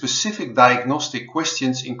addressing specific diagnostic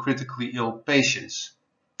questions in critically ill patients.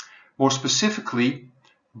 More specifically,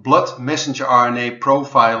 blood messenger RNA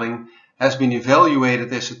profiling has been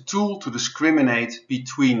evaluated as a tool to discriminate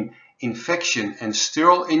between infection and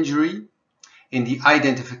sterile injury, in the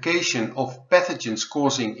identification of pathogens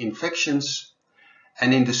causing infections,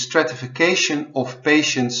 and in the stratification of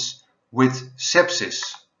patients with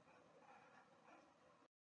sepsis.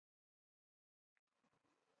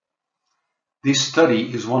 This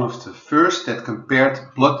study is one of the first that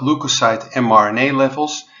compared blood leukocyte mRNA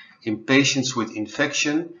levels in patients with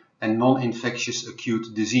infection and non-infectious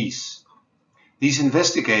acute disease. These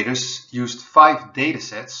investigators used 5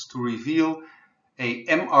 datasets to reveal a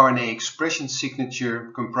mRNA expression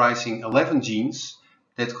signature comprising 11 genes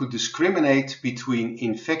that could discriminate between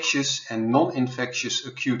infectious and non-infectious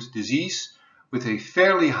acute disease with a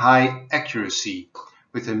fairly high accuracy,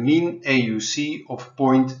 with a mean AUC of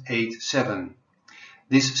 0.87.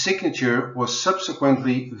 This signature was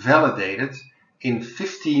subsequently validated in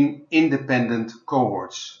 15 independent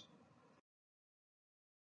cohorts.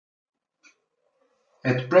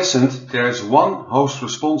 At present, there is one host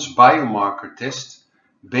response biomarker test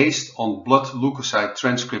based on blood leukocyte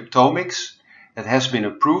transcriptomics that has been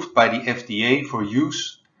approved by the FDA for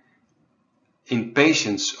use in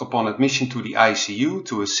patients upon admission to the ICU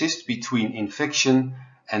to assist between infection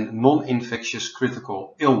and non-infectious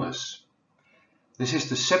critical illness. This is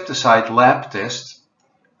the Septicide Lab test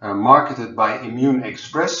marketed by Immune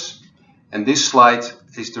Express, and this slide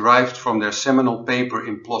is derived from their seminal paper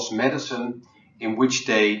in PLOS Medicine, in which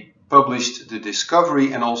they published the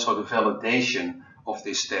discovery and also the validation of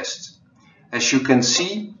this test. As you can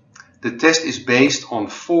see, the test is based on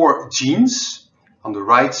 4 genes on the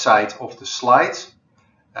right side of the slide,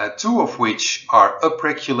 2 of which are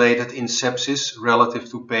upregulated in sepsis relative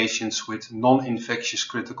to patients with non-infectious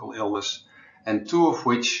critical illness, and 2 of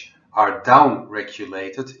which are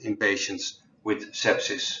down-regulated in patients with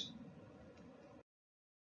sepsis.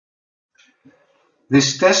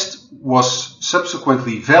 This test was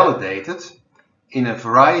subsequently validated in a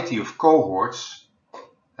variety of cohorts,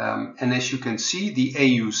 and as you can see, the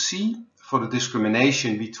AUC for the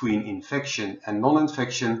discrimination between infection and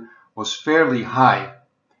non-infection was fairly high,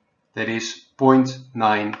 that is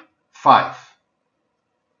 0.95.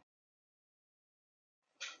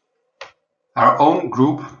 Our own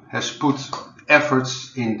group has put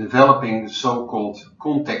efforts in developing the so-called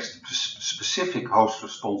context-specific host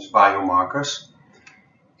response biomarkers,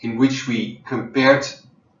 in which we compared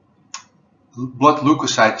blood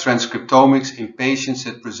leukocyte transcriptomics in patients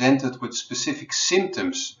that presented with specific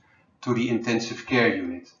symptoms to the intensive care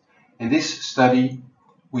unit. In this study,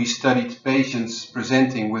 we studied patients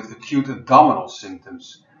presenting with acute abdominal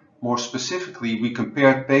symptoms. More specifically, we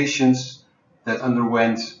compared patients that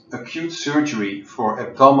underwent acute surgery for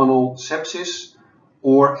abdominal sepsis,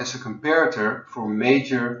 or as a comparator for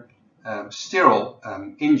major sterile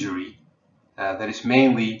injury, that is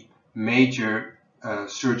mainly major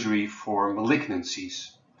surgery for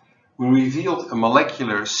malignancies. We revealed a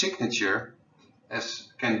molecular signature, as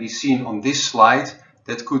can be seen on this slide,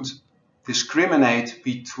 that could discriminate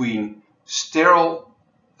between sterile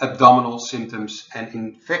abdominal symptoms and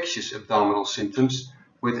infectious abdominal symptoms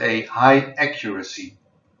with a high accuracy.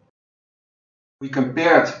 We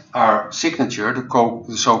compared our signature,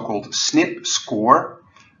 the so-called SNP score,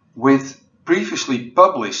 with previously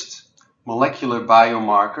published molecular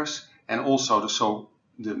biomarkers and also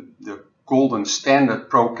the golden standard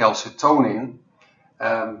procalcitonin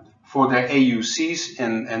for their AUCs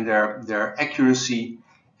and their accuracy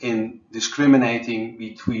in discriminating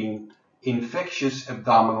between infectious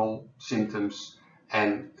abdominal symptoms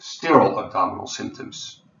and sterile abdominal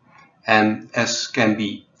symptoms. And as can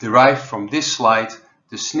be derived from this slide,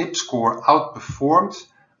 the SNP score outperformed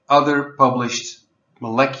other published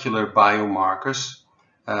molecular biomarkers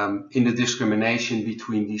in the discrimination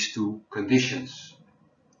between these two conditions.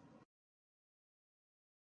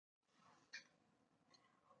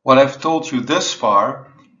 What I've told you thus far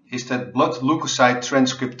is that blood leukocyte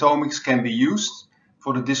transcriptomics can be used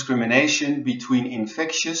for the discrimination between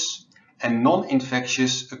infectious and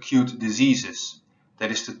non-infectious acute diseases. That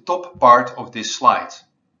is the top part of this slide.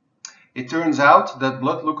 It turns out that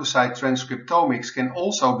blood leukocyte transcriptomics can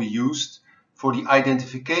also be used for the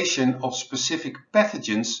identification of specific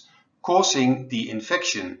pathogens causing the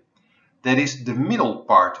infection. That is the middle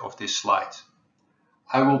part of this slide.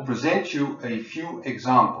 I will present you a few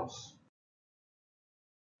examples.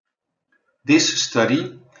 This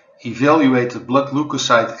study evaluated blood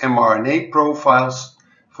leukocyte mRNA profiles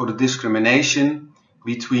for the discrimination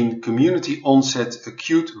between community onset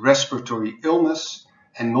acute respiratory illness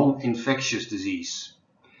and non-infectious disease.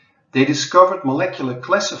 They discovered molecular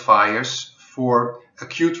classifiers for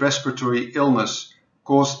acute respiratory illness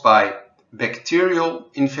caused by bacterial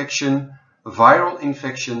infection, viral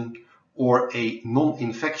infection, or a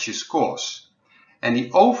non-infectious cause. And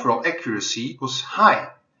the overall accuracy was high,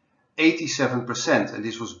 87%, and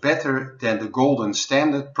this was better than the golden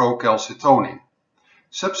standard procalcitonin.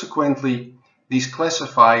 Subsequently, these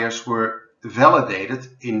classifiers were validated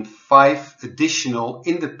in 5 additional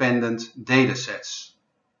independent datasets.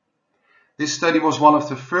 This study was one of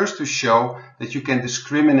the first to show that you can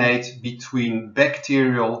discriminate between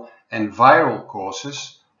bacterial and viral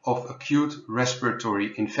causes of acute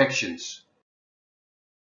respiratory infections.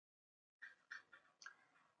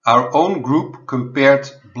 Our own group compared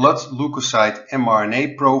blood leukocyte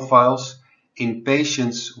mRNA profiles in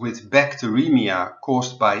patients with bacteremia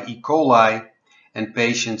caused by E. coli and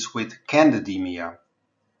patients with candidemia.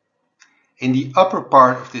 In the upper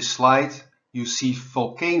part of this slide, you see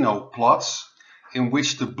volcano plots in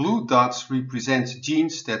which the blue dots represent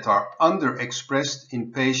genes that are underexpressed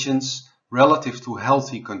in patients relative to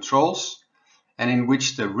healthy controls, and in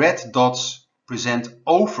which the red dots present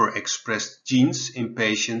overexpressed genes in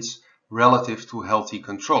patients relative to healthy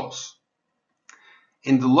controls.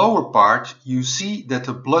 In the lower part, you see that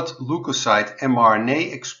the blood leukocyte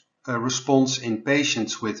mRNA response in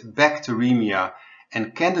patients with bacteremia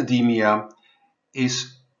and candidemia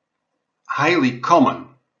is highly common.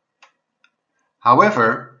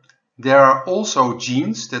 However, there are also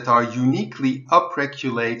genes that are uniquely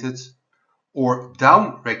upregulated or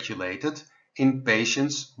downregulated in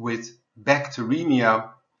patients with bacteremia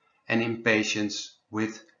and in patients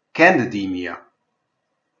with candidemia.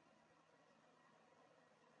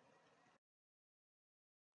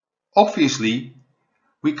 Obviously,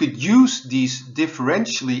 we could use these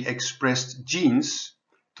differentially expressed genes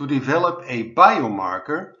to develop a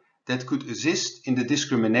biomarker that could assist in the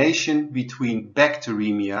discrimination between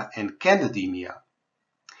bacteremia and candidemia.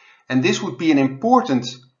 And this would be an important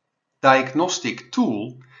diagnostic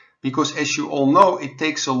tool because, as you all know, it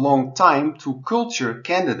takes a long time to culture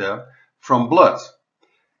Candida from blood.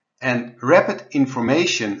 And rapid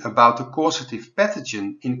information about the causative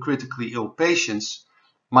pathogen in critically ill patients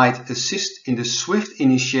might assist in the swift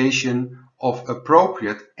initiation of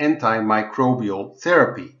appropriate antimicrobial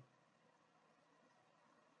therapy.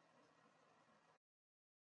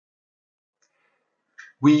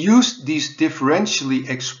 We used these differentially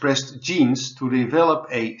expressed genes to develop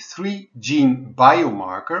a 3-gene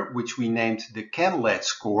biomarker, which we named the CANLAD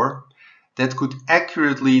score, that could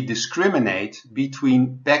accurately discriminate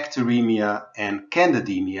between bacteremia and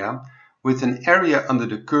candidemia with an area under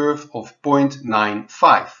the curve of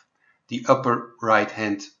 0.95, the upper right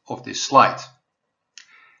hand of this slide.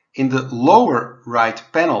 In the lower right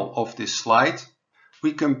panel of this slide,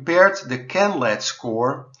 we compared the CANLAD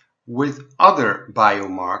score with other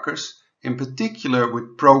biomarkers, in particular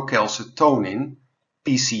with procalcitonin,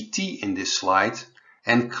 PCT in this slide,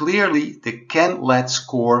 and clearly the CANLAD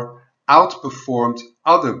score outperformed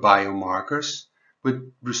other biomarkers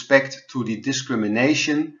with respect to the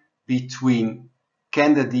discrimination between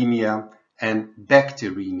candidemia and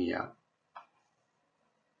bacteremia.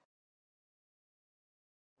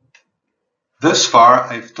 Thus far,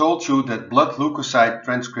 I've told you that blood leukocyte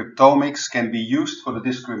transcriptomics can be used for the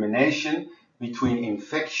discrimination between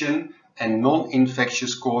infection and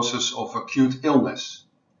non-infectious causes of acute illness.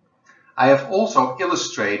 I have also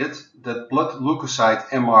illustrated that blood leukocyte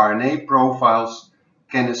mRNA profiles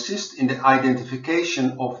can assist in the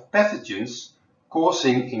identification of pathogens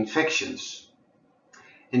causing infections.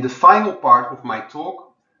 In the final part of my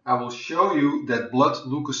talk, I will show you that blood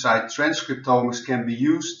leukocyte transcriptomics can be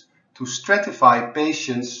used to stratify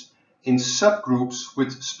patients in subgroups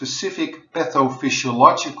with specific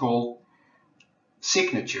pathophysiological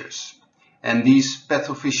signatures. And these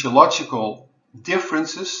pathophysiological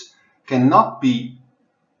differences cannot be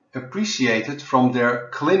appreciated from their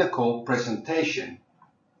clinical presentation.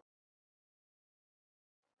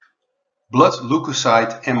 Blood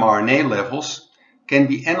leukocyte mRNA levels can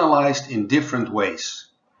be analyzed in different ways.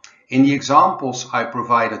 In the examples I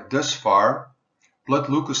provided thus far, blood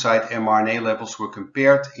leukocyte mRNA levels were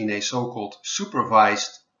compared in a so-called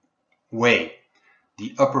supervised way,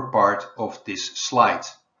 the upper part of this slide.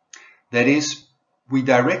 That is, we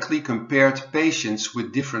directly compared patients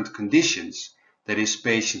with different conditions, that is,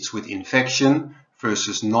 patients with infection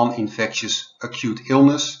versus non-infectious acute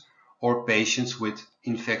illness, or patients with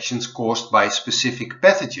infections caused by specific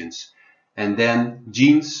pathogens. And then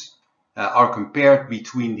genes are compared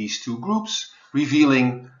between these two groups,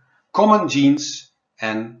 revealing common genes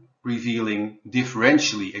and revealing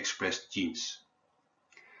differentially expressed genes.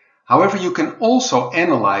 However, you can also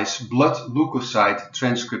analyze blood leukocyte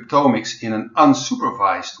transcriptomics in an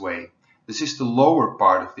unsupervised way. This is the lower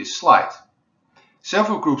part of this slide.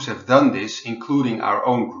 Several groups have done this, including our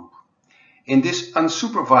own group. In this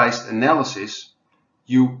unsupervised analysis,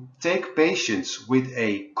 you take patients with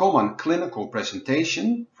a common clinical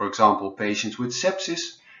presentation, for example, patients with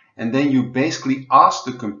sepsis, and then you basically ask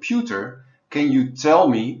the computer, can you tell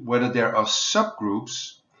me whether there are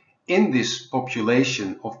subgroups in this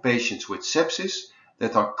population of patients with sepsis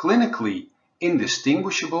that are clinically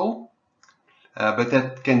indistinguishable, but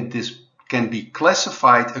that can be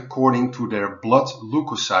classified according to their blood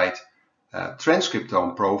leukocyte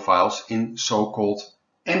transcriptome profiles in so-called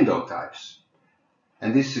endotypes.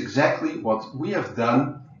 And this is exactly what we have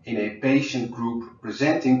done in a patient group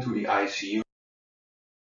presenting to the ICU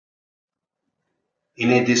in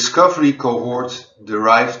a discovery cohort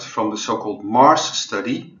derived from the so-called MARS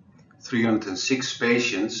study, 306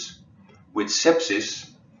 patients with sepsis.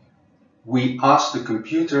 We asked the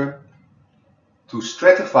computer to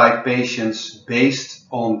stratify patients based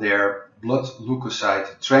on their blood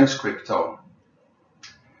leukocyte transcriptome.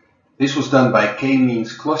 This was done by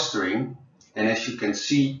k-means clustering, and as you can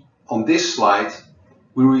see on this slide,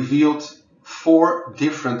 we revealed 4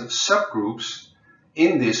 different subgroups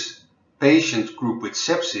in this patient group with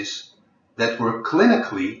sepsis that were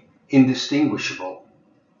clinically indistinguishable.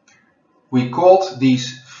 We called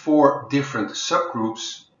these 4 different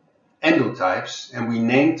subgroups endotypes, and we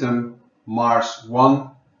named them MARS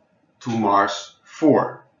 1 to MARS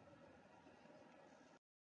 4.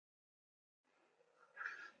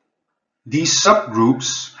 These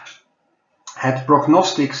subgroups had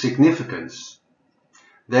prognostic significance.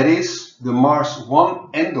 That is, the MARS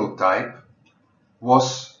 1 endotype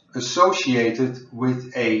was associated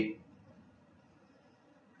with an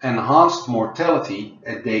enhanced mortality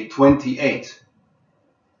at day 28.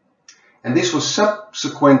 And this was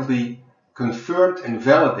subsequently confirmed and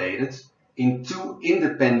validated in 2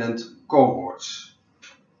 independent cohorts.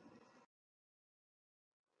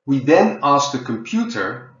 We then asked the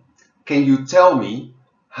computer, can you tell me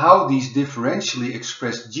how these differentially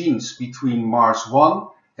expressed genes between MARS 1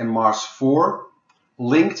 and MARS 4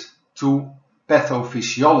 linked to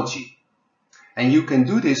pathophysiology? And you can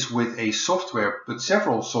do this with a software, but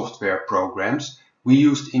several software programs. We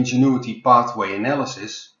used Ingenuity Pathway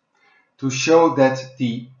Analysis to show that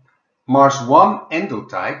the MARS 1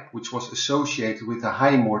 endotype, which was associated with a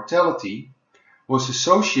high mortality, was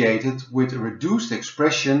associated with a reduced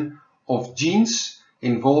expression of genes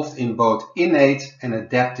involved in both innate and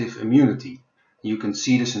adaptive immunity. You can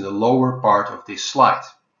see this in the lower part of this slide.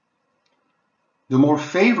 The more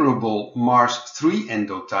favorable MARS 3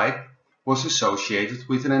 endotype was associated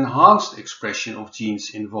with an enhanced expression of genes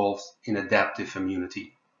involved in adaptive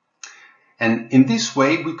immunity. And in this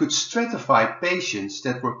way, we could stratify patients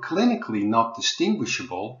that were clinically not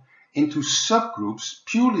distinguishable into subgroups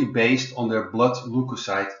purely based on their blood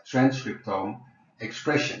leukocyte transcriptome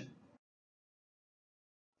expression.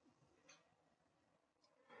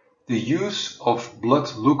 The use of blood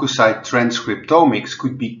leukocyte transcriptomics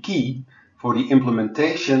could be key for the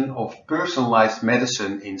implementation of personalized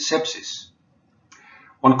medicine in sepsis.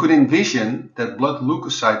 One could envision that blood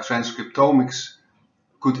leukocyte transcriptomics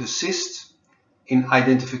could assist in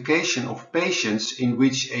identification of patients in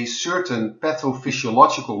which a certain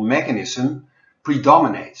pathophysiological mechanism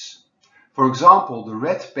predominates. For example, the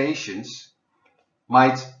red patients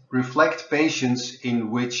might reflect patients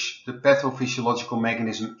in which the pathophysiological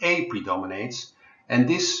mechanism A predominates, and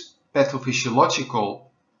this pathophysiological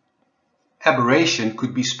aberration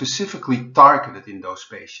could be specifically targeted in those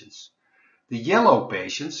patients. The yellow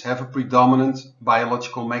patients have a predominant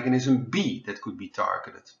biological mechanism B that could be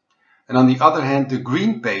targeted. And on the other hand, the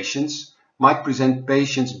green patients might present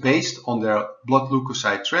patients based on their blood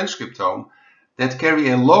leukocyte transcriptome that carry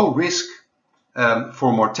a low risk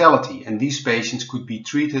for mortality, and these patients could be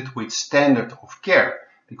treated with standard of care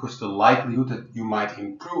because the likelihood that you might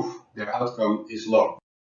improve their outcome is low.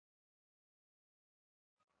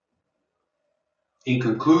 In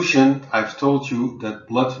conclusion, I've told you that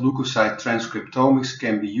blood leukocyte transcriptomics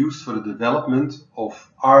can be used for the development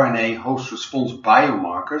of RNA host response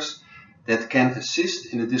biomarkers that can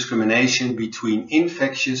assist in the discrimination between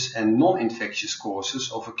infectious and non-infectious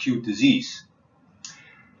causes of acute disease.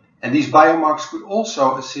 And these biomarkers could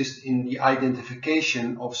also assist in the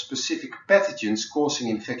identification of specific pathogens causing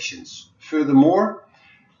infections. Furthermore,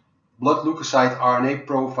 blood leukocyte RNA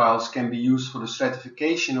profiles can be used for the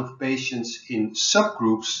stratification of patients in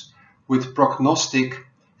subgroups with prognostic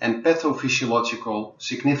and pathophysiological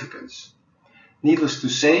significance. Needless to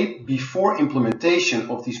say, before implementation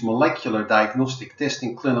of these molecular diagnostic tests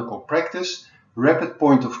in clinical practice, rapid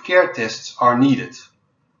point-of-care tests are needed.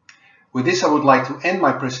 With this, I would like to end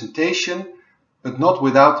my presentation, but not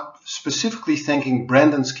without specifically thanking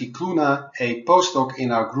Brandon Skikluna, a postdoc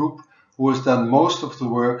in our group, who has done most of the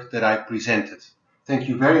work that I presented. Thank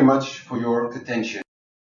you very much for your attention.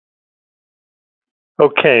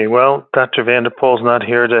 Okay, well, Dr. van der Poel is not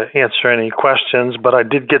here to answer any questions, but I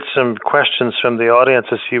did get some questions from the audience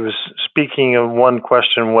as he was speaking, and one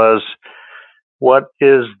question was, what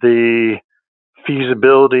is the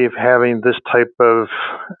feasibility of having this type of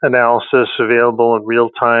analysis available in real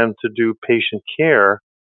time to do patient care,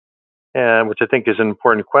 and which I think is an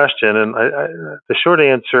important question. And the short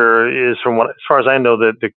answer is, as far as I know,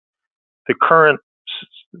 that the current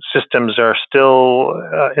systems are still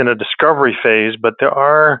in a discovery phase, but there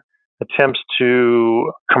are attempts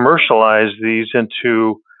to commercialize these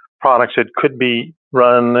into products that could be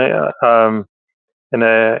run in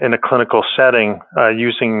a clinical setting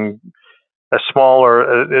using the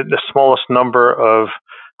smallest number of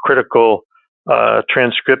critical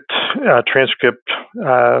transcript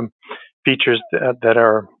features that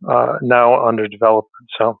are now under development.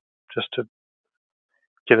 So just to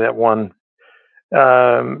give that one.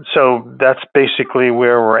 So that's basically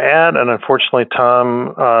where we're at. And unfortunately,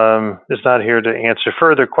 Tom is not here to answer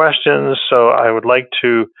further questions. So I would like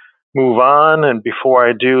to move on. And before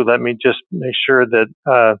I do, let me just make sure that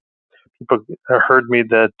people heard me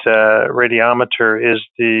that Radiometer is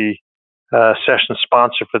the session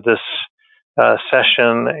sponsor for this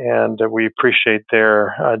session, and we appreciate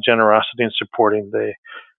their generosity in supporting the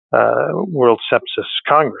World Sepsis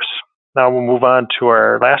Congress. Now we'll move on to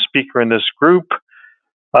our last speaker in this group,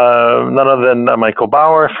 none other than Michael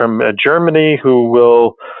Bauer from Germany, who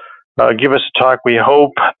will give us a talk, we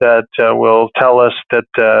hope, that will tell us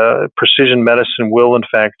that precision medicine will in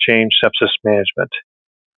fact change sepsis management.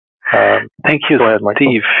 Thank you, ahead,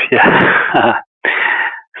 Steve. Yeah.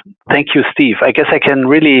 Thank you, Steve. I guess I can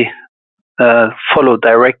really follow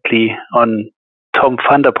directly on Tom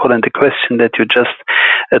van der Poel and the question that you just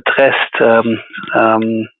addressed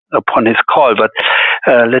upon his call. But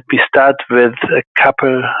let me start with a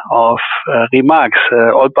couple of remarks.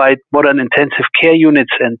 Albeit modern intensive care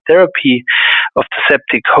units and therapy of the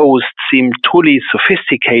septic host seem truly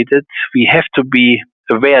sophisticated, we have to be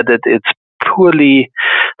aware that it's poorly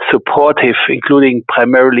supportive, including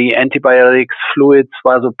primarily antibiotics, fluids,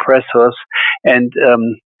 vasopressors, and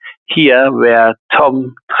here where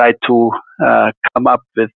Tom tried to come up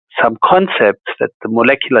with some concepts that the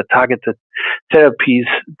molecular targeted therapies,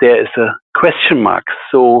 there is a question mark.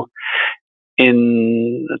 So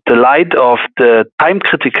in the light of the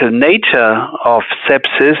time-critical nature of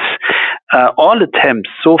sepsis, all attempts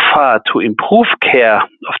so far to improve care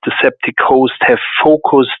of the septic host have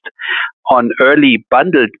focused on early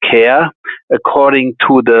bundled care according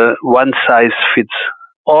to the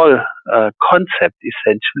one-size-fits-all concept,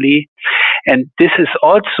 essentially. And this is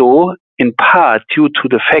also in part due to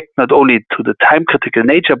the fact not only to the time-critical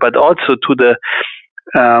nature, but also to the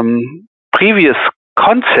previous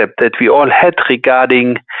concept that we all had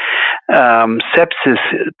regarding sepsis,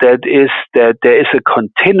 that is that there is a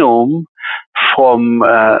continuum from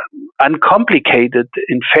uncomplicated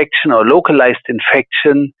infection or localized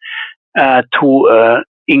infection to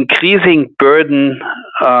increasing burden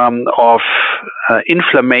of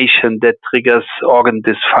inflammation that triggers organ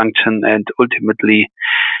dysfunction and ultimately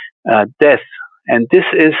death. And this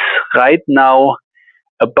is right now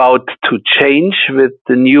about to change with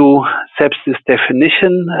the new sepsis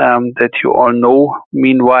definition that you all know,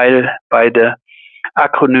 meanwhile, by the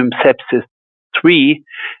acronym sepsis 3.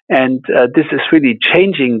 And this is really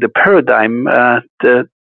changing the paradigm. The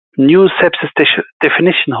new sepsis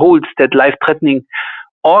definition holds that life-threatening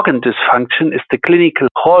organ dysfunction is the clinical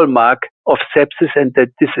hallmark of sepsis, and that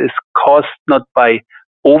this is caused not by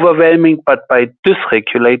overwhelming but by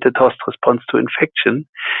dysregulated host response to infection,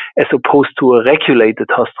 as opposed to a regulated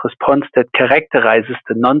host response that characterizes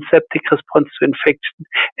the non-septic response to infection,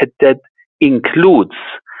 and that includes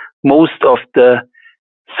most of the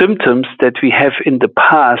symptoms that we have in the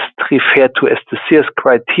past referred to as the Sears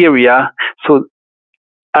criteria. So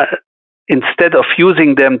instead of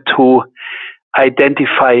using them to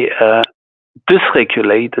identify a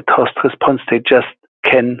dysregulated host response, they just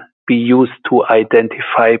can be used to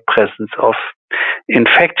identify presence of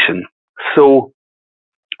infection. So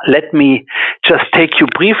let me just take you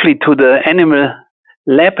briefly to the animal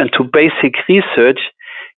lab and to basic research.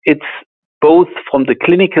 It's both from the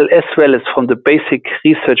clinical as well as from the basic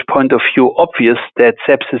research point of view obvious that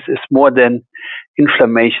sepsis is more than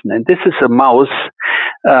inflammation. And this is a mouse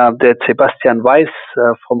that Sebastian Weiss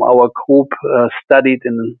from our group studied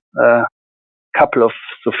in a couple of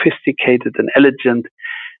sophisticated and elegant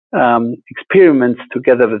experiments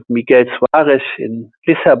together with Miguel Soares in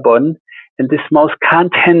Lisbon. And this mouse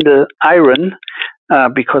can't handle iron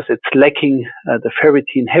because it's lacking the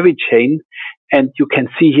ferritin heavy chain. And you can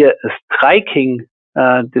see here a striking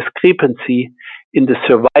discrepancy in the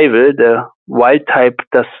survival. The wild type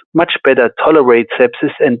does much better tolerate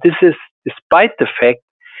sepsis, and this is despite the fact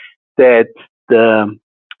that the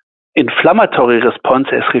inflammatory response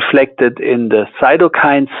as reflected in the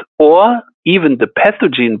cytokines or even the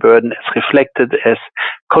pathogen burden as reflected as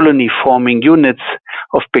colony-forming units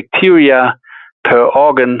of bacteria per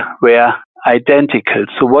organ were identical.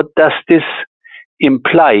 So what does this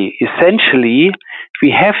imply? Essentially,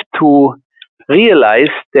 we have to realize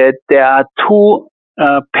that there are two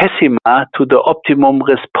pessima to the optimum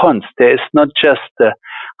response. There is not just the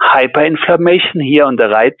hyperinflammation here on the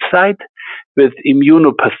right side with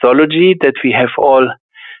immunopathology that we have all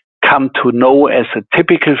come to know as a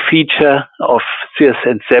typical feature of SIRS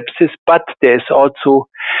and sepsis, but there is also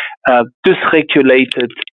a dysregulated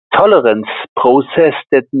tolerance process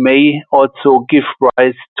that may also give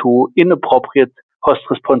rise to inappropriate host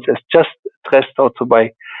response, as just addressed also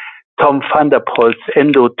by Tom van der Pol's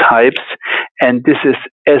endotypes, and this is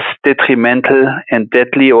as detrimental and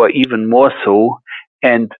deadly or even more so,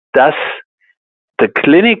 and thus the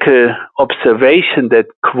clinical observation that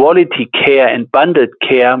quality care and bundled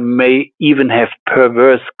care may even have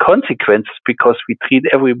perverse consequences because we treat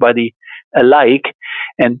everybody alike,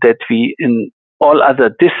 and that we in all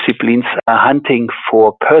other disciplines are hunting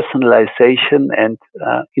for personalization and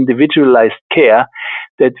individualized care,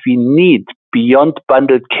 that we need beyond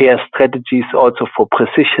bundled care strategies also for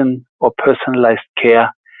precision or personalized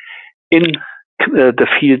care in the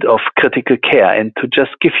field of critical care. And to just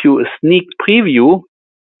give you a sneak preview,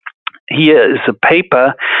 here is a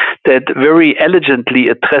paper that very elegantly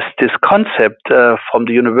addressed this concept from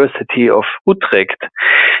the University of Utrecht.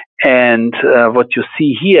 And what you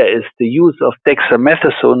see here is the use of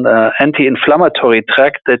dexamethasone, anti-inflammatory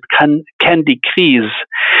drug that can decrease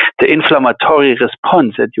the inflammatory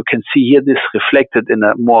response. And you can see here this reflected in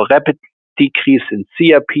a more rapid decrease in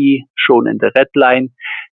CRP, shown in the red line,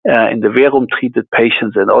 in the Verum-treated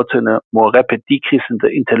patients, and also in a more rapid decrease in the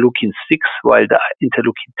interleukin-6, while the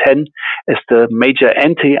interleukin-10 as the major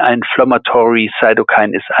anti-inflammatory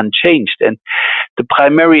cytokine is unchanged. And the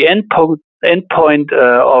primary endpoint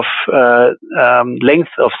of length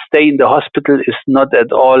of stay in the hospital is not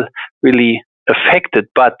at all really affected.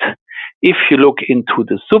 But if you look into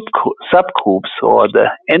the subgroups or the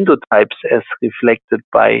endotypes as reflected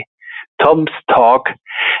by Tom's talk,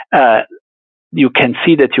 you can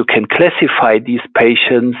see that you can classify these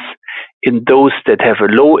patients in those that have a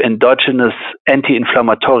low endogenous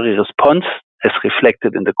anti-inflammatory response as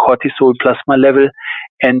reflected in the cortisol plasma level,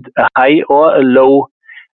 and a high or a low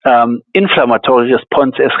inflammatory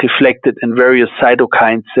response as reflected in various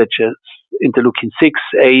cytokines such as interleukin-6,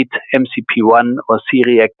 8, MCP1 or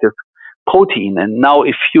C-reactive protein. And now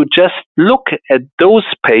if you just look at those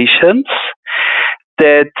patients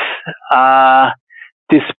that are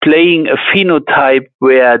displaying a phenotype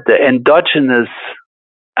where the endogenous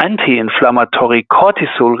anti-inflammatory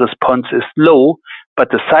cortisol response is low, but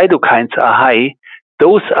the cytokines are high,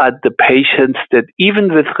 those are the patients that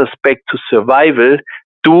even with respect to survival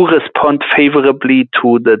do respond favorably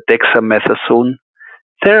to the dexamethasone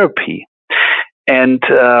therapy. And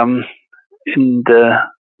in the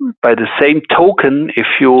by the same token, if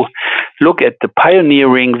you look at the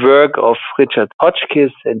pioneering work of Richard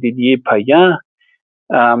Hotchkiss and Didier Payen,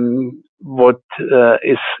 what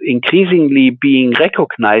is increasingly being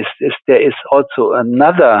recognized is there is also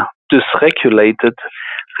another dysregulated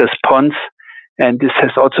response, and this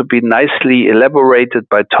has also been nicely elaborated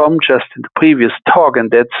by Tom just in the previous talk, and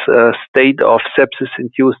that's a state of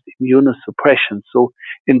sepsis-induced immunosuppression. So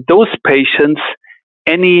in those patients,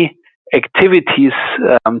 any activities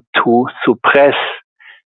to suppress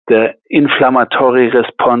the inflammatory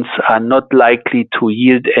response are not likely to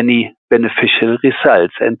yield any beneficial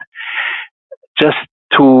results. And just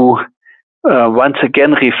to once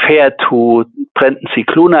again refer to Brendan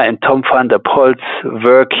Cicluna and Tom van der Pol's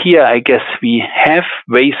work here, I guess we have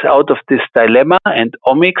ways out of this dilemma, and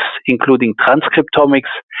omics, including transcriptomics,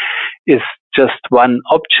 is just one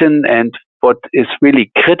option. And what is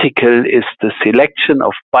really critical is the selection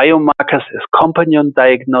of biomarkers as companion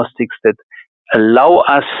diagnostics that allow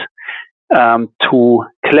us to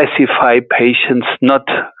classify patients not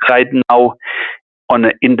right now on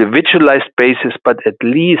an individualized basis, but at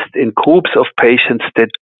least in groups of patients that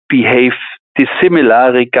behave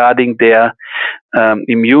dissimilar regarding their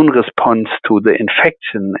immune response to the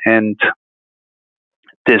infection. And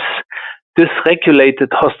this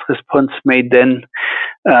dysregulated host response may then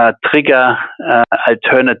trigger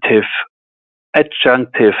alternative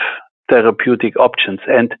adjunctive therapeutic options.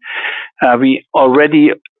 And we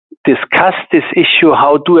already discussed this issue.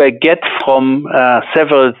 How do I get from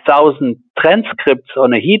several thousand transcripts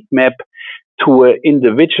on a heat map to an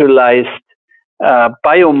individualized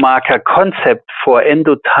biomarker concept for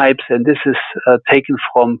endotypes? And this is taken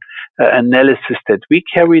from analysis that we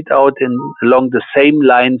carried out along the same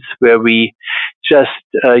lines, where we just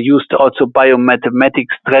used also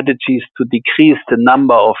biomathematics strategies to decrease the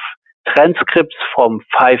number of transcripts from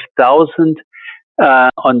 5,000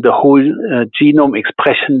 on the whole genome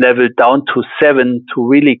expression level down to 7 to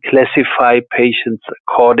really classify patients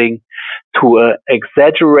according to an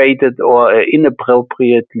exaggerated or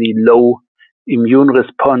inappropriately low immune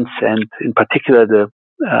response. And in particular, the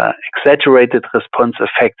exaggerated response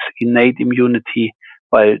affects innate immunity,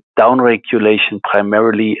 while downregulation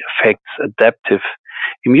primarily affects adaptive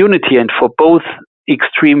immunity. And for both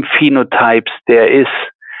extreme phenotypes, there is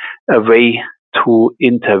a way to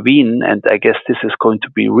intervene. And I guess this is going to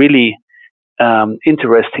be really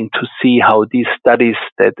interesting to see how these studies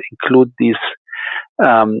that include these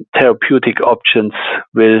therapeutic options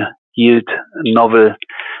will yield novel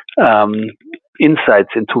insights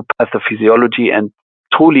into pathophysiology and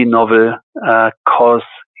truly novel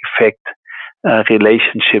cause-effect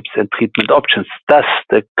relationships and treatment options. Thus,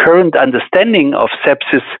 the current understanding of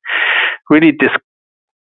sepsis really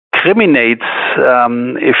discriminates,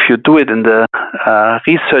 if you do it in the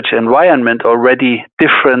research environment already,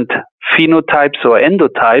 different phenotypes or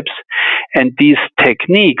endotypes, and these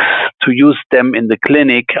techniques to use them in the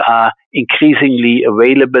clinic are increasingly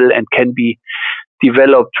available and can be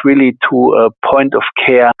developed really to a point of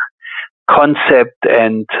care concept.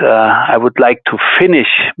 And I would like to finish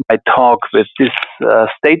my talk with this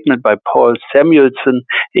statement by Paul Samuelson,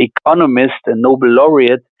 economist and Nobel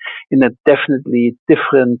laureate, in a definitely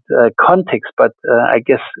different context. But I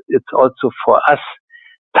guess it's also for us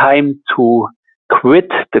time to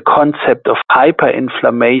quit the concept of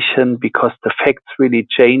hyperinflammation, because the facts really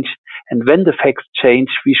change. And when the facts change,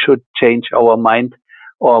 we should change our mind.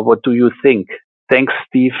 Or what do you think? Thanks,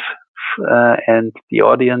 Steve, and the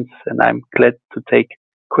audience, and I'm glad to take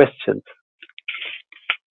questions.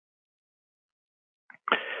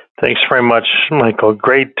 Thanks very much, Michael.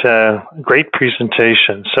 Great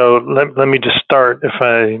presentation. So let me just start, if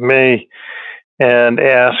I may, and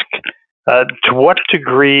ask, to what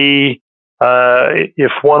degree,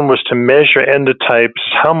 if one was to measure endotypes,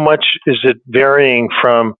 how much is it varying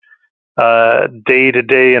from day to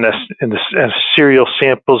day in serial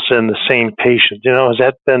samples in the same patient? Has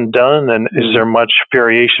that been done, and is there much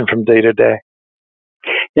variation from day to day?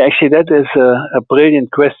 Yeah, actually, that is a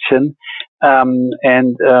brilliant question.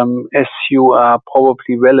 And as you are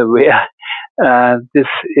probably well aware, this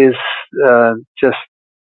is just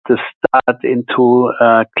the start into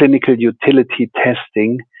clinical utility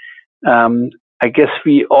testing. I guess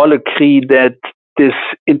we all agree that this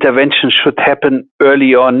intervention should happen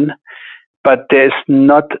early on, but there's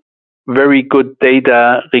not very good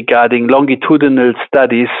data regarding longitudinal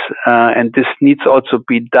studies, and this needs also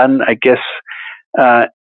be done, I guess,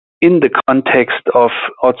 in the context of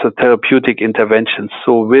also therapeutic interventions.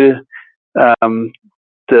 So will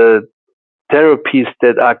the therapies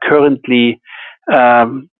that are currently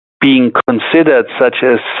being considered, such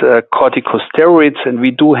as corticosteroids, and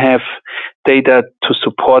we do have data to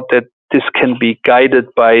support that this can be guided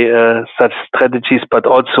by such strategies, but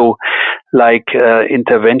also like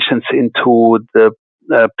interventions into the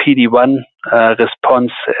PD-1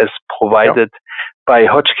 response as provided by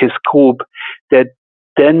Hotchkiss Group, that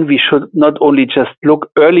then we should not only just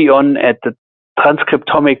look early on at the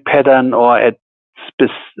transcriptomic pattern or at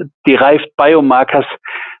derived biomarkers,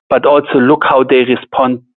 but also look how they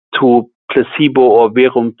respond to placebo or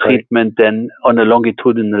verum treatment then on a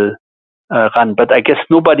longitudinal run. But I guess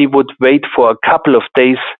nobody would wait for a couple of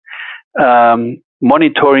days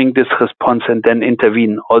monitoring this response and then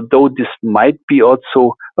intervene, although this might be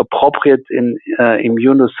also appropriate in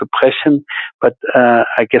immunosuppression. But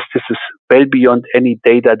I guess this is well beyond any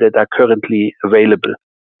data that are currently available.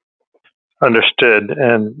 Understood,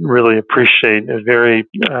 and really appreciate a very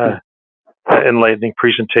enlightening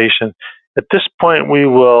presentation. At this point, we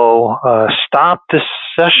will stop this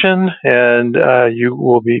session, and you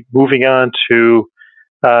will be moving on to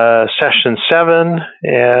session 7.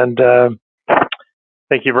 And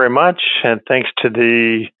thank you very much, and thanks to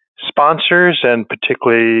the sponsors, and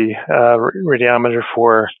particularly Radiometer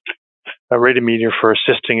for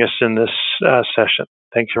assisting us in this session.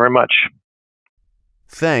 Thanks very much.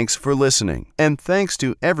 Thanks for listening, and thanks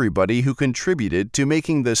to everybody who contributed to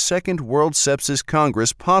making the Second World Sepsis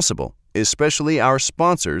Congress possible, especially our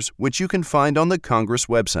sponsors, which you can find on the Congress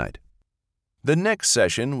website. The next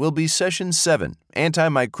session will be Session 7,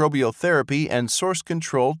 Antimicrobial Therapy and Source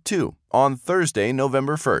Control 2, on Thursday,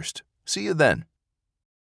 November 1st. See you then.